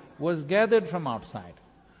body was gathered from outside.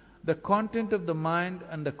 The content of the mind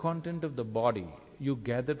and the content of the body you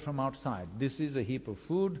gathered from outside. This is a heap of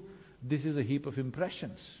food, this is a heap of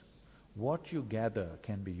impressions. What you gather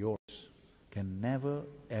can be yours, can never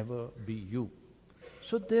ever be you.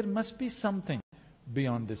 So there must be something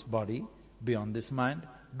beyond this body, beyond this mind.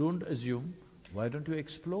 Don't assume. Why don't you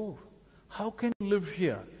explore? How can you live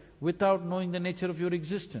here without knowing the nature of your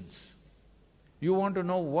existence? You want to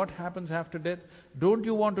know what happens after death? Don't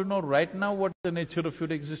you want to know right now what's the nature of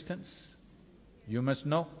your existence? You must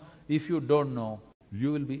know. If you don't know,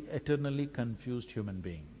 you will be eternally confused human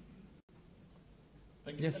being.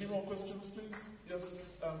 Thank you. Yes. Any more questions, please?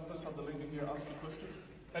 Yes, let's have the lady here ask the question.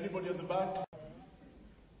 Anybody at the back?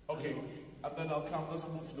 Okay, and then I'll come, let's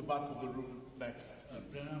move to the back of the room next.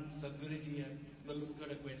 Pranam, Sadhguru here. Just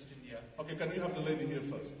got a question here. Okay, can we have the lady here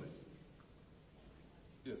first, please?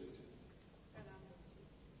 Yes.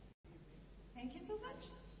 Thank you so much.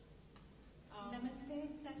 Namaste,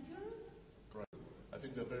 Sadhguru. Right. I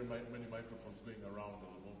think there are very many microphones going around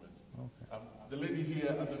at the moment. Okay. The lady here,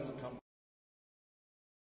 and then we'll come.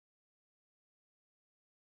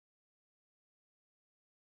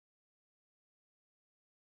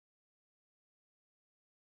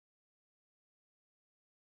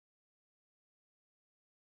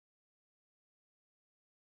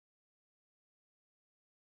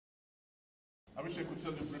 I wish I could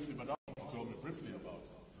tell you briefly, but I want you to tell me briefly about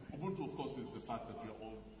it. Ubuntu, of course, is the fact that we are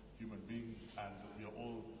all human beings and we are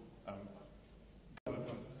all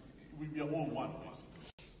we are all one,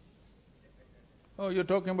 basically. Oh, you're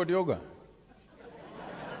talking about yoga?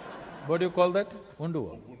 What do you call that?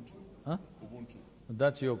 Undu? Ubuntu. Huh? Ubuntu.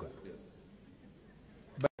 That's yoga. Yes.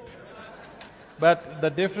 But the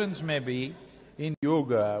difference may be, in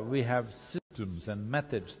yoga we have systems and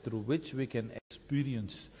methods through which we can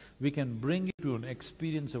experience, we can bring you to an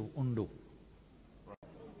experience of Undu,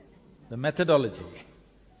 the methodology.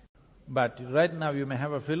 But right now you may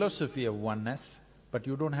have a philosophy of oneness, but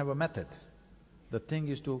you don't have a method. The thing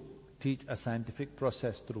is to teach a scientific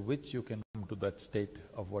process through which you can come to that state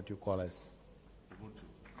of what you call as Ubuntu.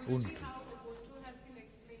 How Ubuntu has been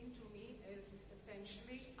explained to me is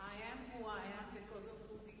essentially, I am who I am because of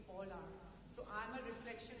who we all are. So I'm a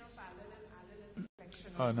reflection of Alan and Alan is a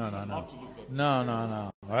reflection of… Oh,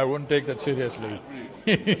 no. I wouldn't take that seriously.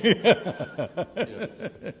 So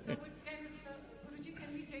Guruji,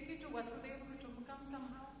 can we take it to Vasudeva Kutumbakam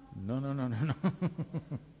somehow? No.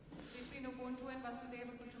 Between Ubuntu and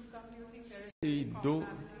Vasudeva Kutumbakam, do you think there is See, any commonality?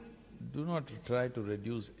 do not try to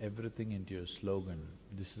reduce everything into your slogan.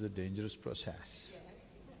 This is a dangerous process. Yes,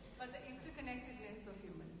 but the interconnectedness of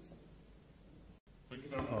humans. Thank you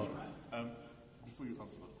very much. Before you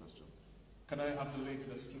answer that question, can I have the lady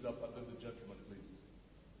that stood up and then the gentleman, please?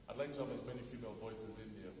 I'd like to have as many female voices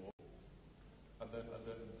in here. And then,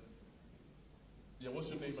 yeah, what's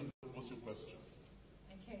your name and what's your question?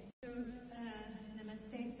 Okay, so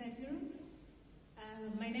Namaste, Sadhguru.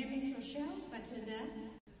 My name is Rochelle Batada,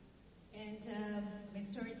 and I'm a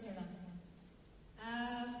storyteller.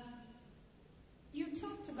 You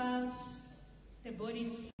talked about the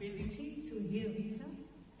body's ability to heal itself,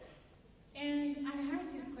 and I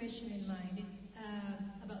had this question in mind. It's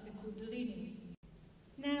about the Kundalini.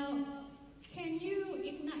 Now, can you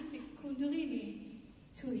ignite the Kundalini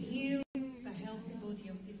to heal the healthy body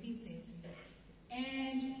of diseases?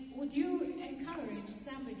 And would you encourage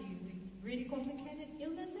somebody with really complicated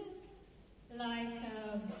illnesses, like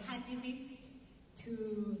heart disease,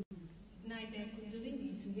 to ignite their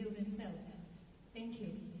Kundalini to heal themselves? Thank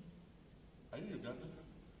you. Are you Ugandan?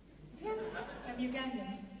 Yes, I'm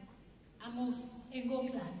Ugandan. I'm of Engo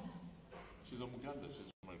clan. She's a Muganda,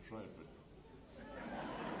 she's from my tribe, but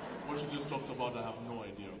what she just talked about, I have no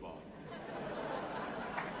idea about.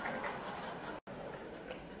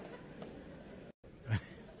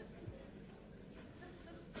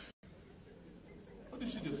 What did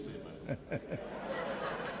she just say, man?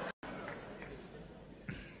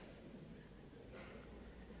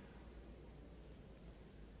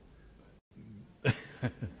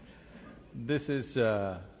 This is…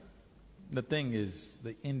 the thing is,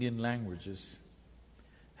 the Indian languages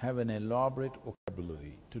have an elaborate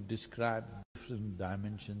vocabulary to describe different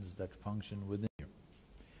dimensions that function within you.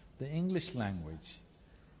 The English language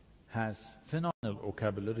has phenomenal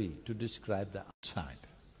vocabulary to describe the outside,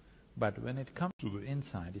 but when it comes to the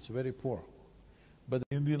inside, it's very poor. But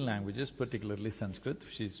the Indian languages, particularly Sanskrit,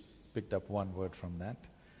 she's picked up one word from that,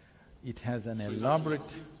 it has an So elaborate… it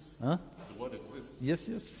actually exists. Huh? The word exists. Yes.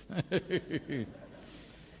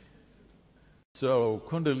 So,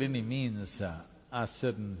 Kundalini means a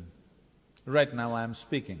certain… Right now I am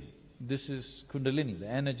speaking, this is Kundalini, the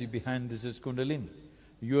energy behind this is Kundalini.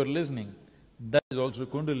 You are listening, that is also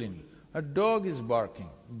Kundalini. A dog is barking,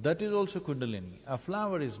 that is also Kundalini. A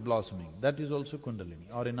flower is blossoming, that is also Kundalini.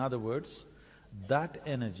 Or in other words, That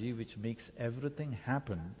energy which makes everything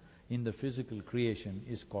happen in the physical creation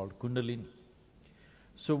is called Kundalini.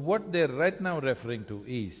 So what they're right now referring to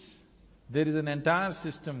is, there is an entire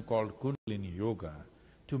system called Kundalini Yoga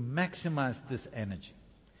to maximize this energy.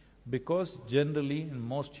 Because generally in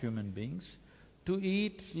most human beings, to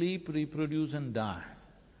eat, sleep, reproduce and die,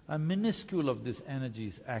 a minuscule of this energy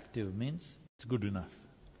is active means it's good enough.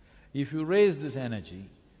 If you raise this energy,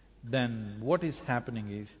 then what is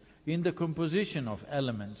happening is, in the composition of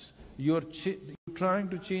elements, you're trying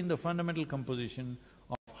to change the fundamental composition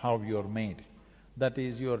of how you're made. That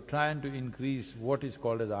is, you're trying to increase what is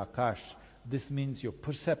called as akash. This means your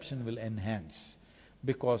perception will enhance,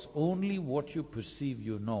 because only what you perceive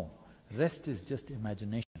you know, rest is just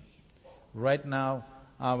imagination. Right now,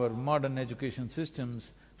 our modern education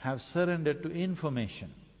systems have surrendered to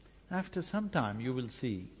information. After some time, you will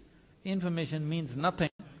see, information means nothing,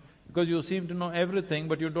 because you seem to know everything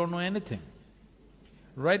but you don't know anything.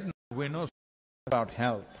 Right now, we know about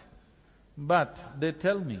health, but they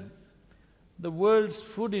tell me the world's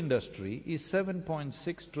food industry is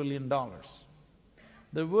 $7.6 trillion.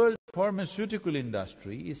 The world's pharmaceutical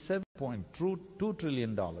industry is $7.2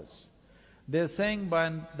 trillion. They're saying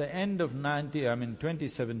by the end of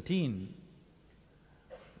 2017,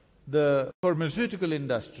 the pharmaceutical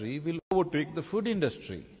industry will overtake the food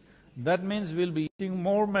industry. That means we'll be eating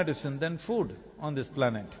more medicine than food on this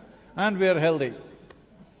planet, and we are healthy.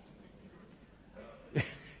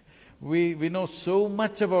 We know so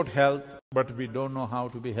much about health, but we don't know how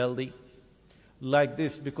to be healthy. Like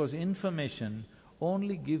this, because information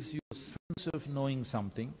only gives you a sense of knowing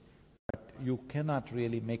something, but you cannot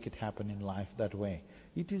really make it happen in life that way.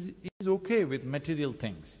 It is okay with material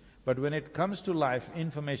things, but when it comes to life,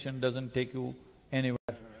 information doesn't take you anywhere.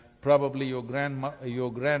 Probably your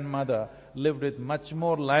grandmother lived with much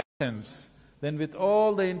more life sense than with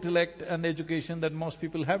all the intellect and education that most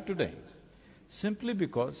people have today. Simply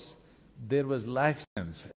because there was life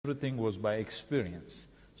sense, everything was by experience.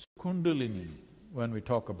 So Kundalini, when we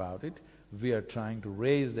talk about it, we are trying to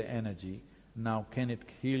raise the energy. Now can it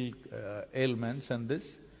heal ailments and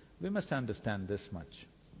this? We must understand this much.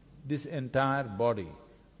 This entire body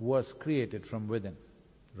was created from within,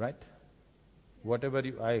 right?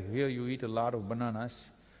 I hear you eat a lot of bananas,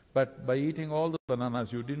 but by eating all the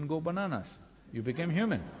bananas, you didn't go bananas, you became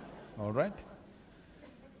human, all right?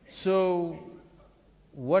 So,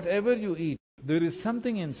 whatever you eat, there is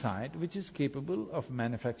something inside which is capable of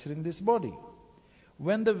manufacturing this body.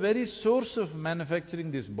 When the very source of manufacturing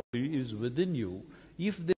this body is within you,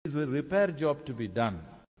 if there is a repair job to be done,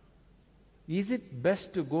 is it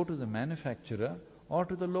best to go to the manufacturer or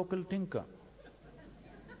to the local tinker?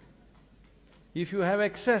 If you have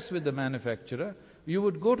excess with the manufacturer, you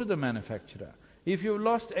would go to the manufacturer. If you've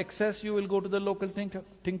lost excess, you will go to the local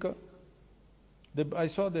tinker. I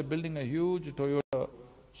saw they're building a huge Toyota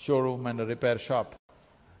showroom and a repair shop.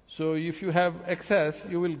 So if you have excess,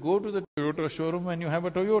 you will go to the Toyota showroom when you have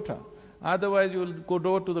a Toyota. Otherwise, you will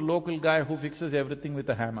go to the local guy who fixes everything with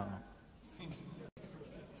a hammer.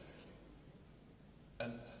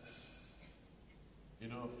 And,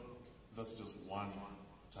 that's just one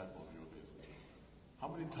type of yoga, isn't it? How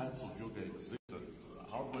many types of yoga exist, and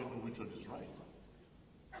how do I know which one is right?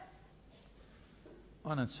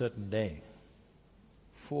 On a certain day,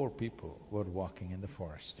 4 people were walking in the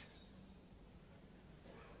forest.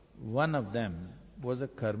 One of them was a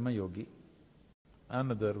karma yogi,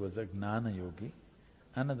 another was a gnana yogi,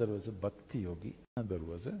 another was a bhakti yogi, another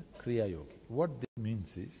was a kriya yogi. What this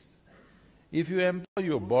means is, if you employ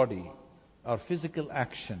your body or physical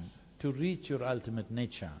action to reach your ultimate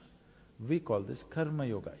nature, we call this karma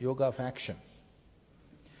yoga, yoga of action.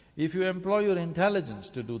 If you employ your intelligence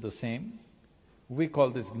to do the same, we call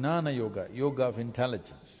this gnana yoga, yoga of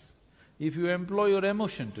intelligence. If you employ your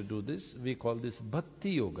emotion to do this, we call this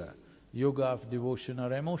bhakti yoga, yoga of devotion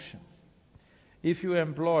or emotion. If you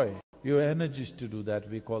employ your energies to do that,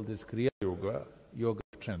 we call this kriya yoga, yoga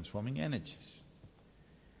of transforming energies.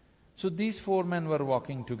 So these 4 men were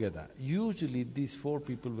walking together. Usually these 4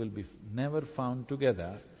 people will be never found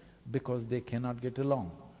together because they cannot get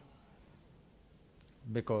along.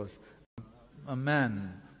 Because a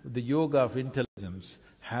man with the yoga of intelligence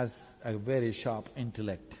has a very sharp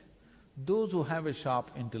intellect. Those who have a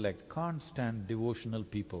sharp intellect can't stand devotional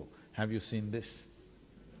people. Have you seen this?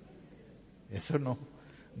 Yes or no?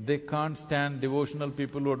 They can't stand devotional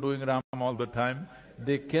people who are doing Ram all the time.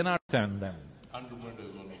 They cannot stand them. Andrew Munda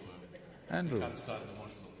is one of them. Andrew. He can't stand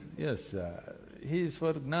emotional people. Yes, he is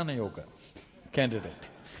for Gnana Yoga candidate.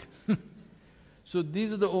 So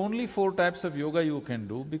these are the only 4 types of yoga you can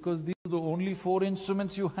do, because these are the only 4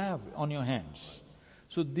 instruments you have on your hands.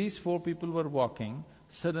 So these four people were walking,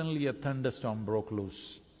 suddenly a thunderstorm broke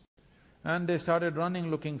loose. And they started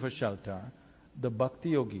running looking for shelter. The Bhakti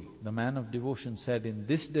Yogi, the man of devotion, said, in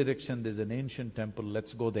this direction there's an ancient temple,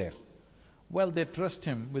 let's go there. Well, they trust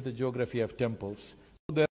him with the geography of temples,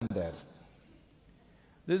 so they ran there.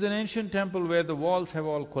 There's an ancient temple where the walls have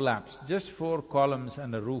all collapsed, just 4 columns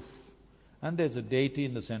and a roof, and there's a deity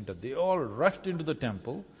in the center. They all rushed into the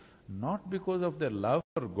temple, not because of their love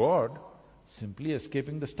for God, simply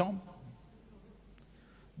escaping the storm.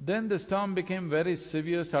 Then the storm became very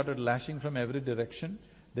severe, started lashing from every direction.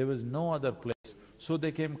 There was no other place. So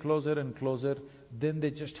they came closer and closer. Then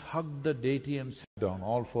they just hugged the deity and sat down,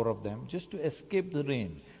 all 4 of them, just to escape the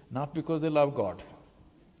rain, not because they love God.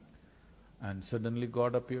 And suddenly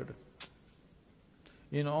God appeared.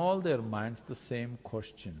 In all their minds, the same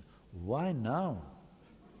question, why now?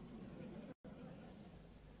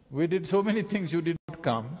 We did so many things, you did not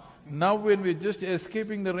come. Now when we're just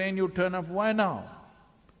escaping the rain, you turn up, why now?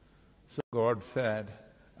 So God said,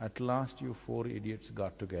 at last you 4 idiots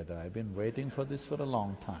got together. I've been waiting for this for a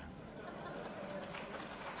long time.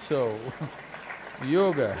 So,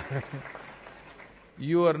 yoga,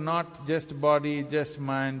 you are not just body, just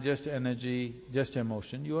mind, just energy, just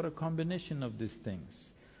emotion, you are a combination of these things.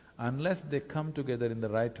 Unless they come together in the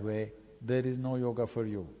right way, there is no yoga for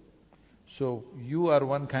you. So, you are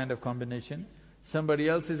one kind of combination, somebody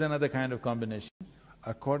else is another kind of combination.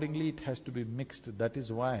 Accordingly, it has to be mixed. That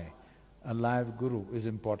is why a live guru is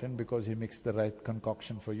important, because he mixed the right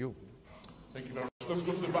concoction for you. Thank you very much. Let's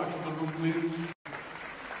go to the back of the room, please.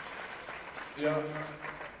 Yeah.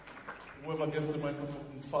 Whoever gets the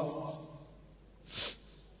microphone first.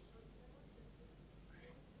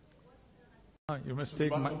 You must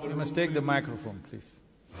take the microphone, please.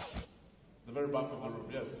 The very back of the room,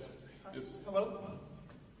 yes. Yes. Hello?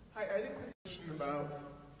 Hi, I had a quick question about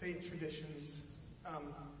faith traditions.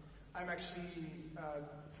 I'm actually a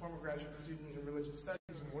former graduate student in religious studies,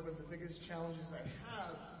 and one of the biggest challenges I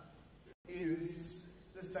have is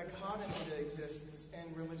this dichotomy that exists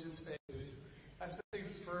in religious faith, especially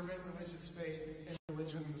fervent religious faith in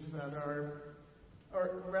religions that are,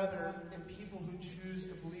 or rather, in people who choose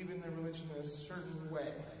to believe in their religion in a certain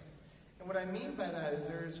way. And what I mean by that is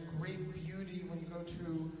there is great beauty when you go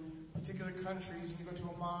to particular countries and you go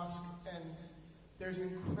to a mosque, and there's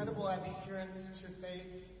incredible adherence to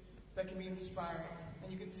faith that can be inspiring.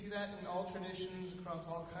 And you can see that in all traditions across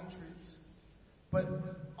all countries. But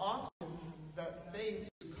often that faith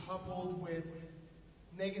is coupled with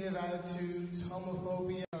negative attitudes,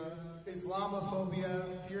 homophobia, Islamophobia,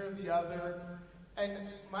 fear of the other. And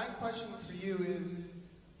my question for you is,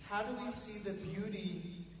 how do we see the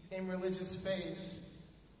beauty in religious faith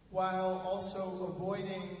while also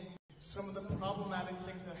avoiding some of the problematic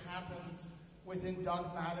things that happens within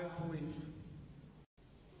dogmatic belief?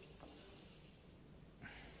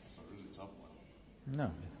 That's a really tough one.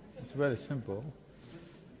 No, it's very simple.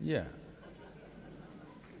 Yeah.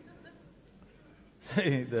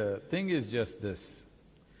 See, the thing is just this.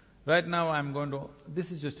 Right now I'm going to…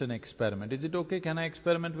 this is just an experiment. Is it okay? Can I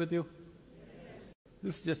experiment with you?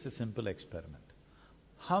 This is just a simple experiment.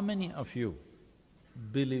 How many of you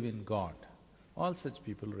believe in God? All such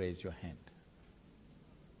people raise your hand.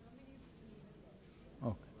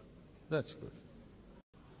 Okay, that's good.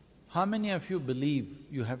 How many of you believe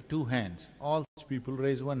you have 2 hands? All such people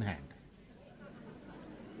raise 1 hand.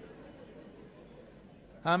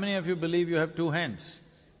 How many of you believe you have 2 hands?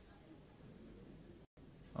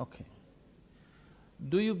 Okay.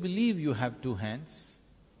 Do you believe you have 2 hands,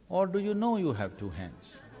 or do you know you have 2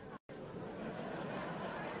 hands?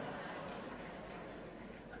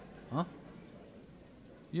 Huh?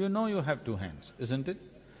 You know you have 2 hands, isn't it?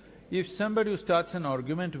 If somebody who starts an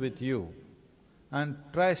argument with you and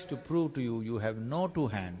tries to prove to you you have no 2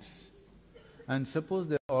 hands, and suppose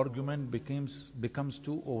the argument becomes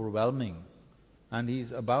too overwhelming and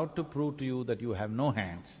he's about to prove to you that you have no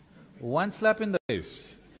hands, one slap in the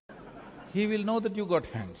face, he will know that you got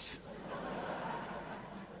hands.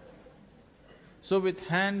 So with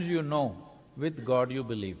hands you know, with God you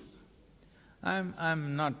believe.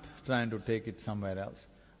 I'm not trying to take it somewhere else.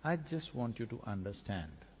 I just want you to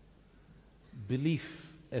understand,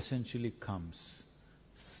 belief essentially comes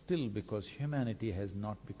still because humanity has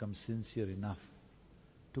not become sincere enough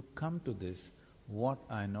to come to this, what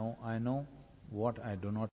I know, what I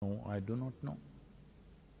do not know, I do not know.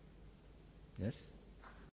 Yes?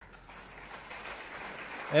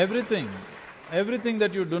 Everything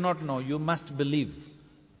that you do not know, you must believe,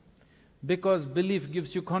 because belief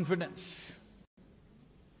gives you confidence.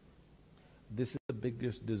 This is the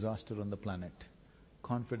biggest disaster on the planet,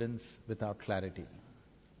 confidence without clarity.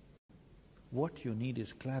 What you need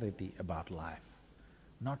is clarity about life,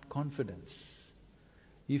 not confidence.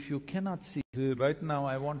 If you cannot see, right now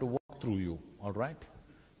I want to walk through you, all right?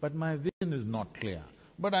 But my vision is not clear.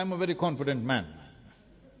 But I'm a very confident man.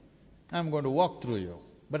 I'm going to walk through you,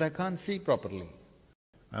 but I can't see properly.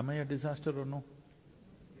 Am I a disaster or no?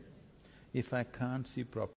 If I can't see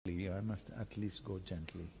properly, I must at least go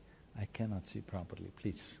gently. I cannot see properly,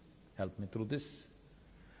 please help me through this.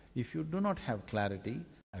 If you do not have clarity,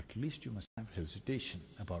 at least you must have hesitation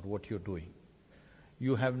about what you're doing.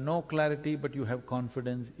 You have no clarity but you have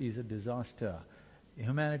confidence is a disaster.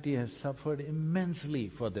 Humanity has suffered immensely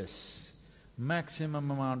for this. Maximum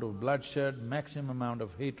amount of bloodshed, maximum amount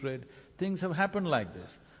of hatred, things have happened like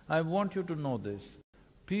this. I want you to know this.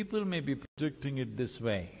 People may be projecting it this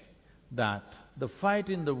way, that the fight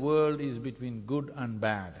in the world is between good and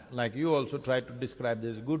bad. Like you also tried to describe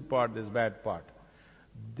there's good part, there's bad part.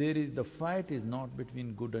 The fight is not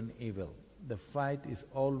between good and evil. The fight is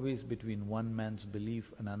always between one man's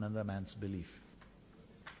belief and another man's belief.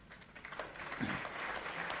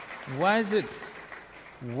 Why is it?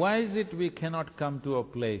 Why is it we cannot come to a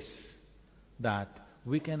place that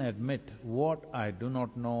we can admit what I do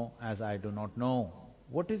not know as I do not know?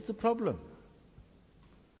 What is the problem?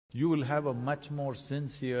 You will have a much more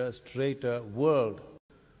sincere, straighter world.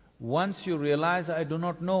 Once you realize I do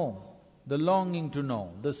not know, the longing to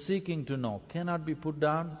know, the seeking to know cannot be put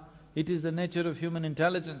down. It is the nature of human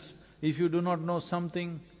intelligence. If you do not know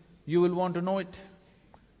something, you will want to know it.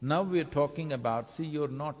 Now we are talking about… see, you're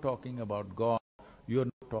not talking about God, you're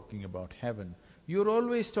not talking about heaven. You're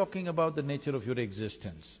always talking about the nature of your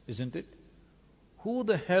existence, isn't it? Who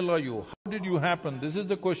the hell are you? How did you happen? This is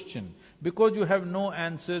the question. Because you have no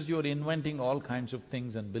answers, you're inventing all kinds of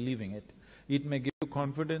things and believing it. It may give you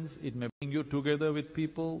confidence, it may bring you together with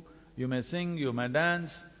people, you may sing, you may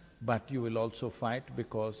dance, but you will also fight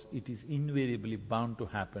because it is invariably bound to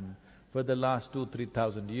happen. For the last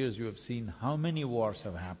 2,000–3,000 years, you have seen how many wars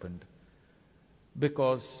have happened.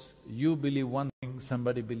 Because you believe one thing,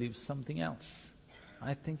 somebody believes something else.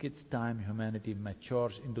 I think it's time humanity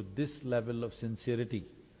matures into this level of sincerity.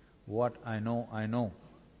 What I know, I know.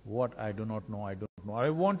 What I do not know, I do not know. I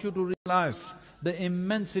want you to realize the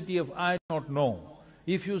immensity of I do not know.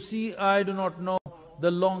 If you see I do not know,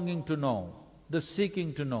 the longing to know, the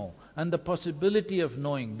seeking to know, and the possibility of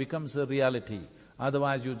knowing becomes a reality.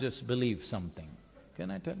 Otherwise you just believe something. Can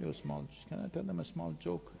I tell them a small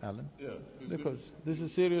joke, Alan? Yeah. Because this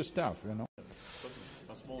is serious stuff, you know.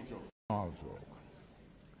 A small joke. Small joke.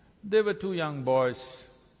 There were two young boys,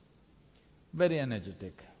 very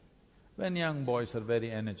energetic. When young boys are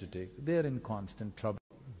very energetic, they're in constant trouble.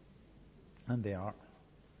 And they are.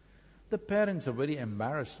 The parents are very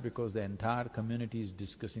embarrassed because the entire community is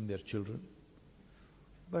discussing their children.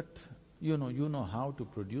 But you know how to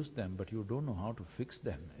produce them, but you don't know how to fix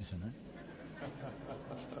them, isn't it?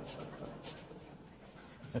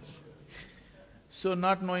 Yes. So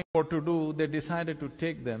not knowing what to do, they decided to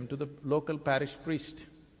take them to the local parish priest.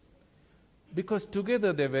 Because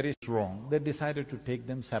together they're very strong, they decided to take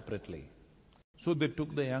them separately. So they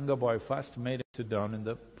took the younger boy first, made him sit down in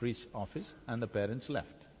the priest's office, and the parents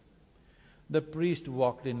left. The priest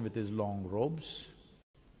walked in with his long robes,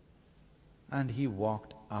 and he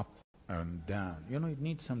walked up and down. You know, it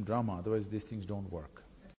needs some drama, otherwise these things don't work.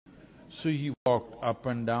 So he walked up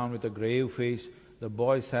and down with a grave face. The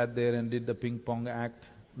boy sat there and did the ping-pong act,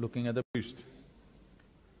 looking at the priest.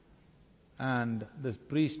 And the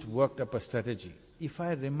priest worked up a strategy. If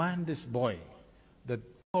I remind this boy that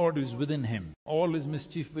God is within him, all his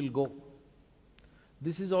mischief will go.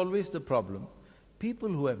 This is always the problem. People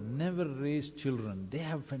who have never raised children, they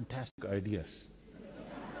have fantastic ideas.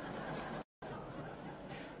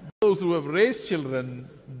 Those who have raised children,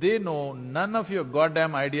 they know none of your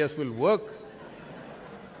goddamn ideas will work.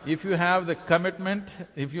 If you have the commitment,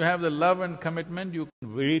 if you have the love and commitment, you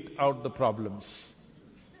can wait out the problems.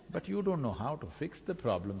 But you don't know how to fix the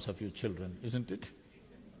problems of your children, isn't it?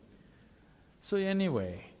 So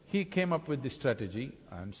anyway, he came up with this strategy,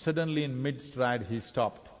 and suddenly in mid-stride he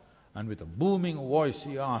stopped, and with a booming voice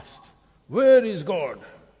he asked, "Where is God?"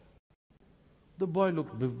 The boy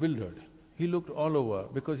looked bewildered. He looked all over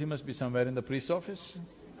because he must be somewhere in the priest's office.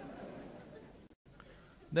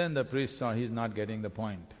 Then the priest saw he's not getting the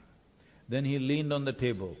point. Then he leaned on the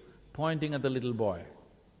table, pointing at the little boy.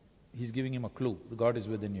 He's giving him a clue, God is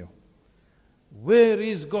within you. "Where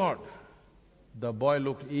is God?" The boy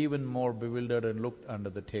looked even more bewildered and looked under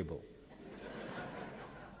the table.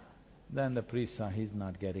 Then the priest saw he's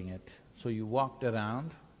not getting it. So he walked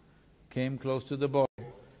around, came close to the boy,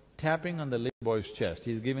 tapping on the little boy's chest.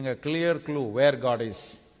 He's giving a clear clue where God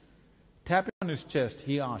is. tapping on his chest,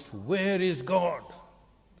 he asked, "Where is God?"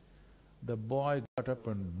 The boy got up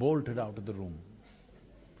and bolted out of the room.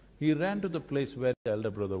 He ran to the place where the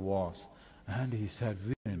elder brother was and he said,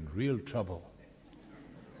 "We're in real trouble."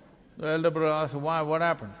 The elder brother asked, "Why? What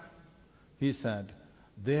happened?" He said,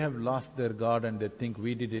 "They have lost their God and they think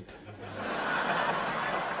we did it."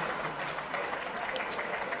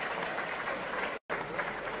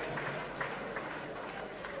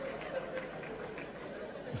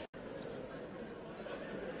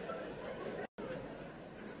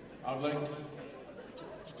 I'd like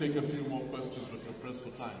to take a few more questions with your press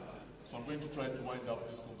for time. So I'm going to try to wind up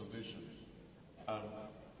this conversation.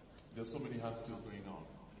 There's so many hands still going up.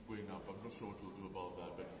 I'm not sure what we'll do about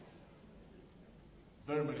that, but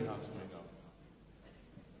very many hands going up.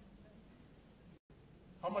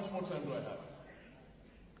 How much more time do I have?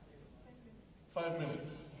 5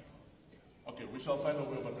 minutes. Okay, we shall find a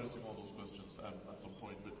way of addressing all those questions at some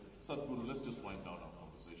point, but Sadhguru, let's just wind down our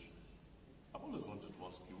conversation. I've always wanted to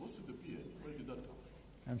ask you, what's with the beard? Where did that come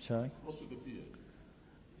from? I'm sorry? What's with the beard?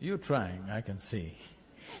 You're trying, I can see.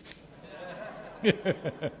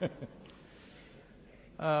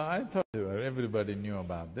 I thought everybody knew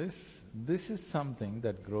about this. This is something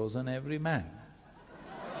that grows on every man.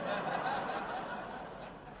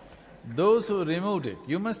 Those who removed it,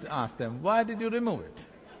 you must ask them, why did you remove it?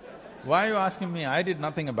 Why are you asking me? I did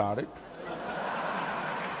nothing about it.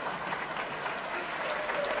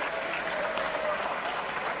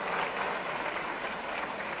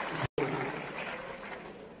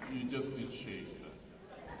 You just did shave that.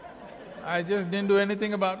 I just didn't do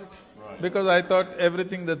anything about it. Right. Because I thought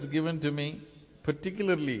everything that's given to me,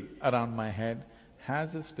 particularly around my head,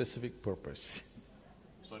 has a specific purpose.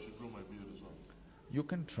 So I should grow my beard as well? You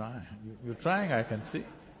can try. You're trying, I can see.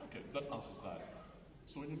 Okay, that answers that.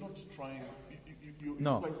 So when you're not trying, you're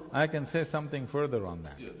No, quite… I can say something further on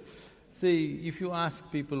that. Yes. See, if you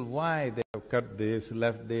ask people why they have cut this,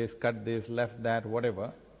 left that,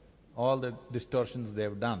 whatever, all the distortions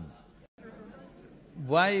they've done,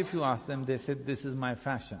 why if you ask them, they said, "This is my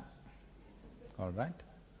fashion." All right?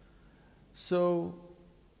 So,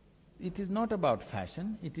 it is not about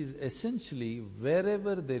fashion, it is essentially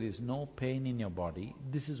wherever there is no pain in your body,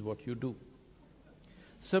 this is what you do.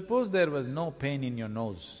 Suppose there was no pain in your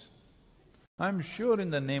nose, I'm sure in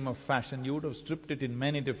the name of fashion you would have stripped it in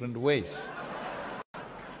many different ways.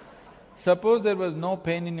 Suppose there was no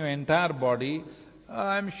pain in your entire body,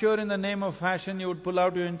 I'm sure in the name of fashion you would pull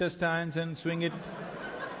out your intestines and swing it.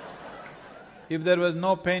 If there was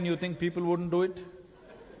no pain, you think people wouldn't do it?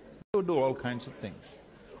 They would do all kinds of things.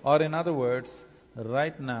 Or in other words,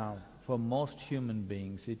 right now, for most human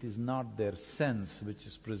beings, it is not their sense which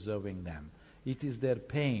is preserving them, it is their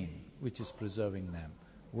pain which is preserving them,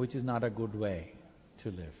 which is not a good way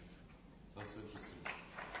to live. That's interesting.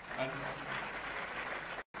 And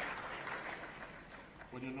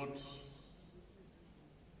when you're not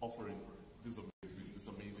offering this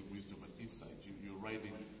amazing wisdom and insight, you're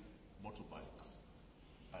riding motorbikes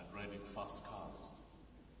and riding fast cars.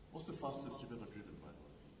 What's the fastest you've ever driven, by the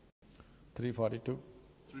way? 342.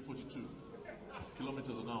 342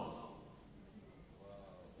 kilometers an hour.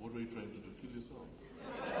 What were you trying to do? Kill yourself?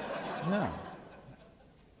 No.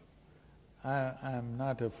 I'm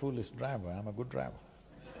not a foolish driver, I'm a good driver.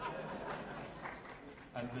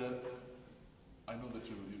 And I know that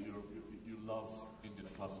you love Indian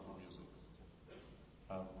classical music.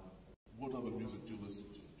 What other music do you listen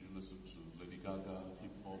to? Do you listen to Lady Gaga,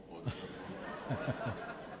 hip-hop,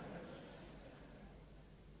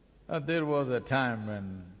 or… There was a time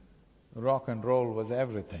when rock and roll was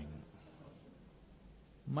everything.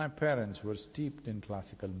 My parents were steeped in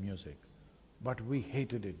classical music, but we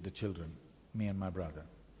hated it, the children, me and my brother.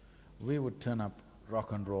 We would turn up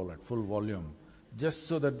rock and roll at full volume, just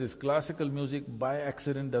so that this classical music by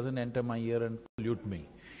accident doesn't enter my ear and pollute me,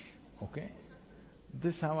 okay?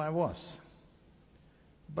 This is how I was.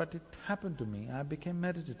 But it happened to me, I became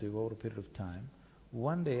meditative over a period of time.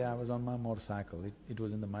 One day I was on my motorcycle, it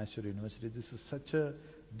was in the Mysore University. This was such a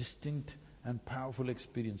distinct and powerful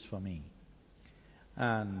experience for me.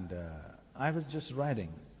 And I was just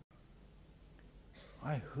riding.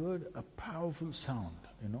 I heard a powerful sound,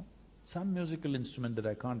 some musical instrument that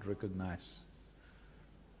I can't recognize.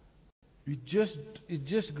 It just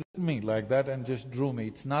gripped me like that and just drew me.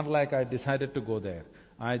 It's not like I decided to go there.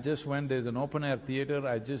 I just went, there's an open-air theatre,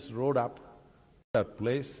 I just rode up that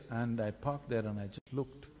place and I parked there and I just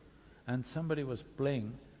looked. And somebody was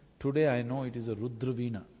playing, today I know it is a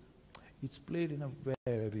Rudraveena. It's played in a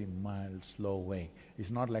very mild, slow way.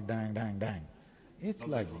 It's not like dang, dang, dang. It's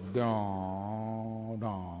like dong,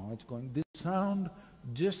 dong, it's going… This sound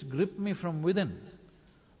just gripped me from within.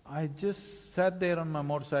 I just sat there on my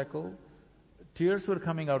motorcycle, tears were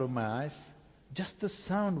coming out of my eyes. Just the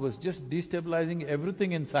sound was just destabilizing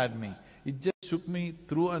everything inside me. It just shook me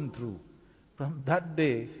through and through. From that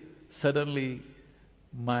day, suddenly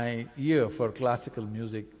my ear for classical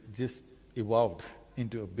music just evolved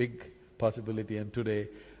into a big possibility, and today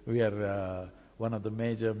we are one of the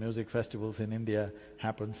major music festivals in India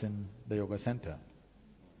happens in the yoga center.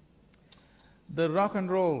 The rock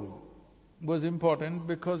and roll was important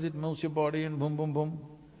because it moves your body and boom, boom, boom.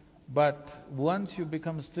 But once you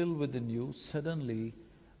become still within you, suddenly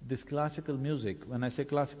this classical music, when I say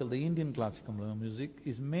classical, the Indian classical music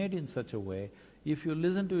is made in such a way, if you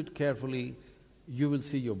listen to it carefully, you will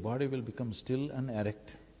see your body will become still and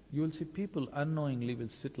erect. You will see people unknowingly will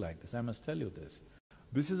sit like this. I must tell you this.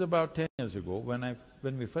 This is about 10 years ago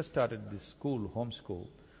when we first started this school, home school.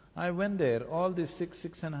 I went there, all these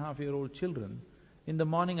 6.5-year-old children, in the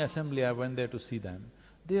morning assembly I went there to see them.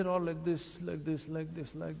 They're all like this, like this, like this,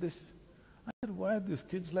 like this. I said, why are these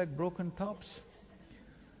kids like broken tops?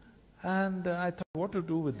 And I thought what to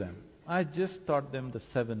do with them. I just taught them the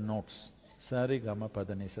 7 notes. Sari, Gama,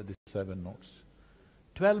 Pada, Nisa, these 7 notes.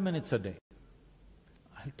 12 minutes a day.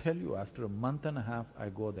 I'll tell you, after a month and a half I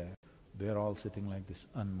go there, they're all sitting like this,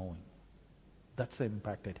 unmoving. That's the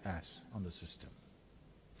impact it has on the system.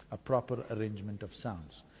 A proper arrangement of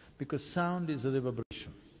sounds. Because sound is a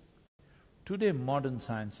reverberation. Today modern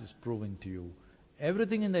science is proving to you,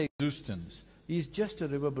 everything in the existence is just a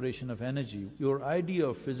reverberation of energy. Your idea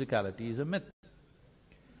of physicality is a myth.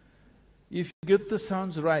 If you get the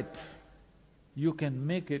sounds right, you can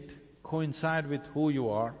make it coincide with who you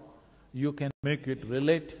are, you can make it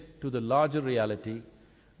relate to the larger reality.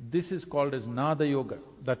 This is called as Nada Yoga.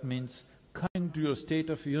 That means coming to your state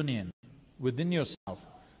of union within yourself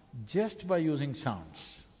just by using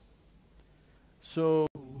sounds. So,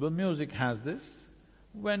 the music has this.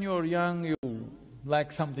 When you're young, you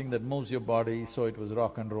like something that moves your body, so it was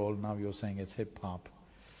rock and roll, now you're saying it's hip-hop.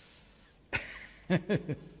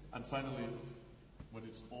 And finally, when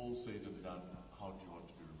it's all said and done, how do you want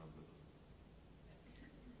to be remembered?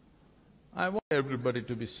 I want everybody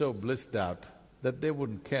to be so blissed out that they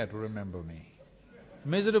wouldn't care to remember me.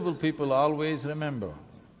 Miserable people always remember.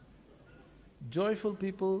 Joyful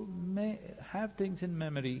people may have things in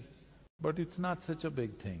memory, but it's not such a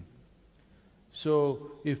big thing.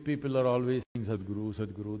 So, if people are always saying Sadhguru,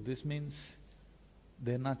 Sadhguru, this means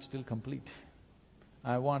they're not still complete.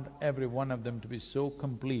 I want every one of them to be so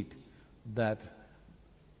complete that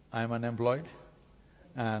I'm unemployed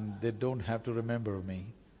and they don't have to remember me.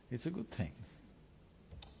 It's a good thing.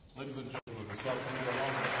 Ladies and gentlemen, the Sadhguru, a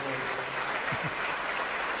round of applause.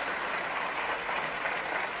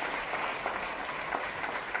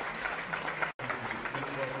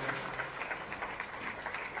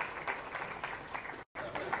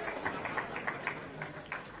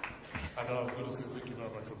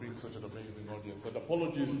 Such an amazing audience, and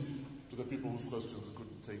apologies to the people whose questions we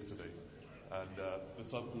couldn't take today. And the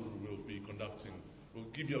Sadhguru will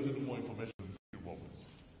give you a little more information in a few moments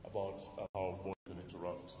about how one can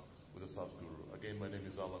interact with the Sadhguru. Again, my name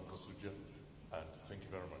is Kasujja, and thank you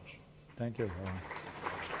very much. Thank you.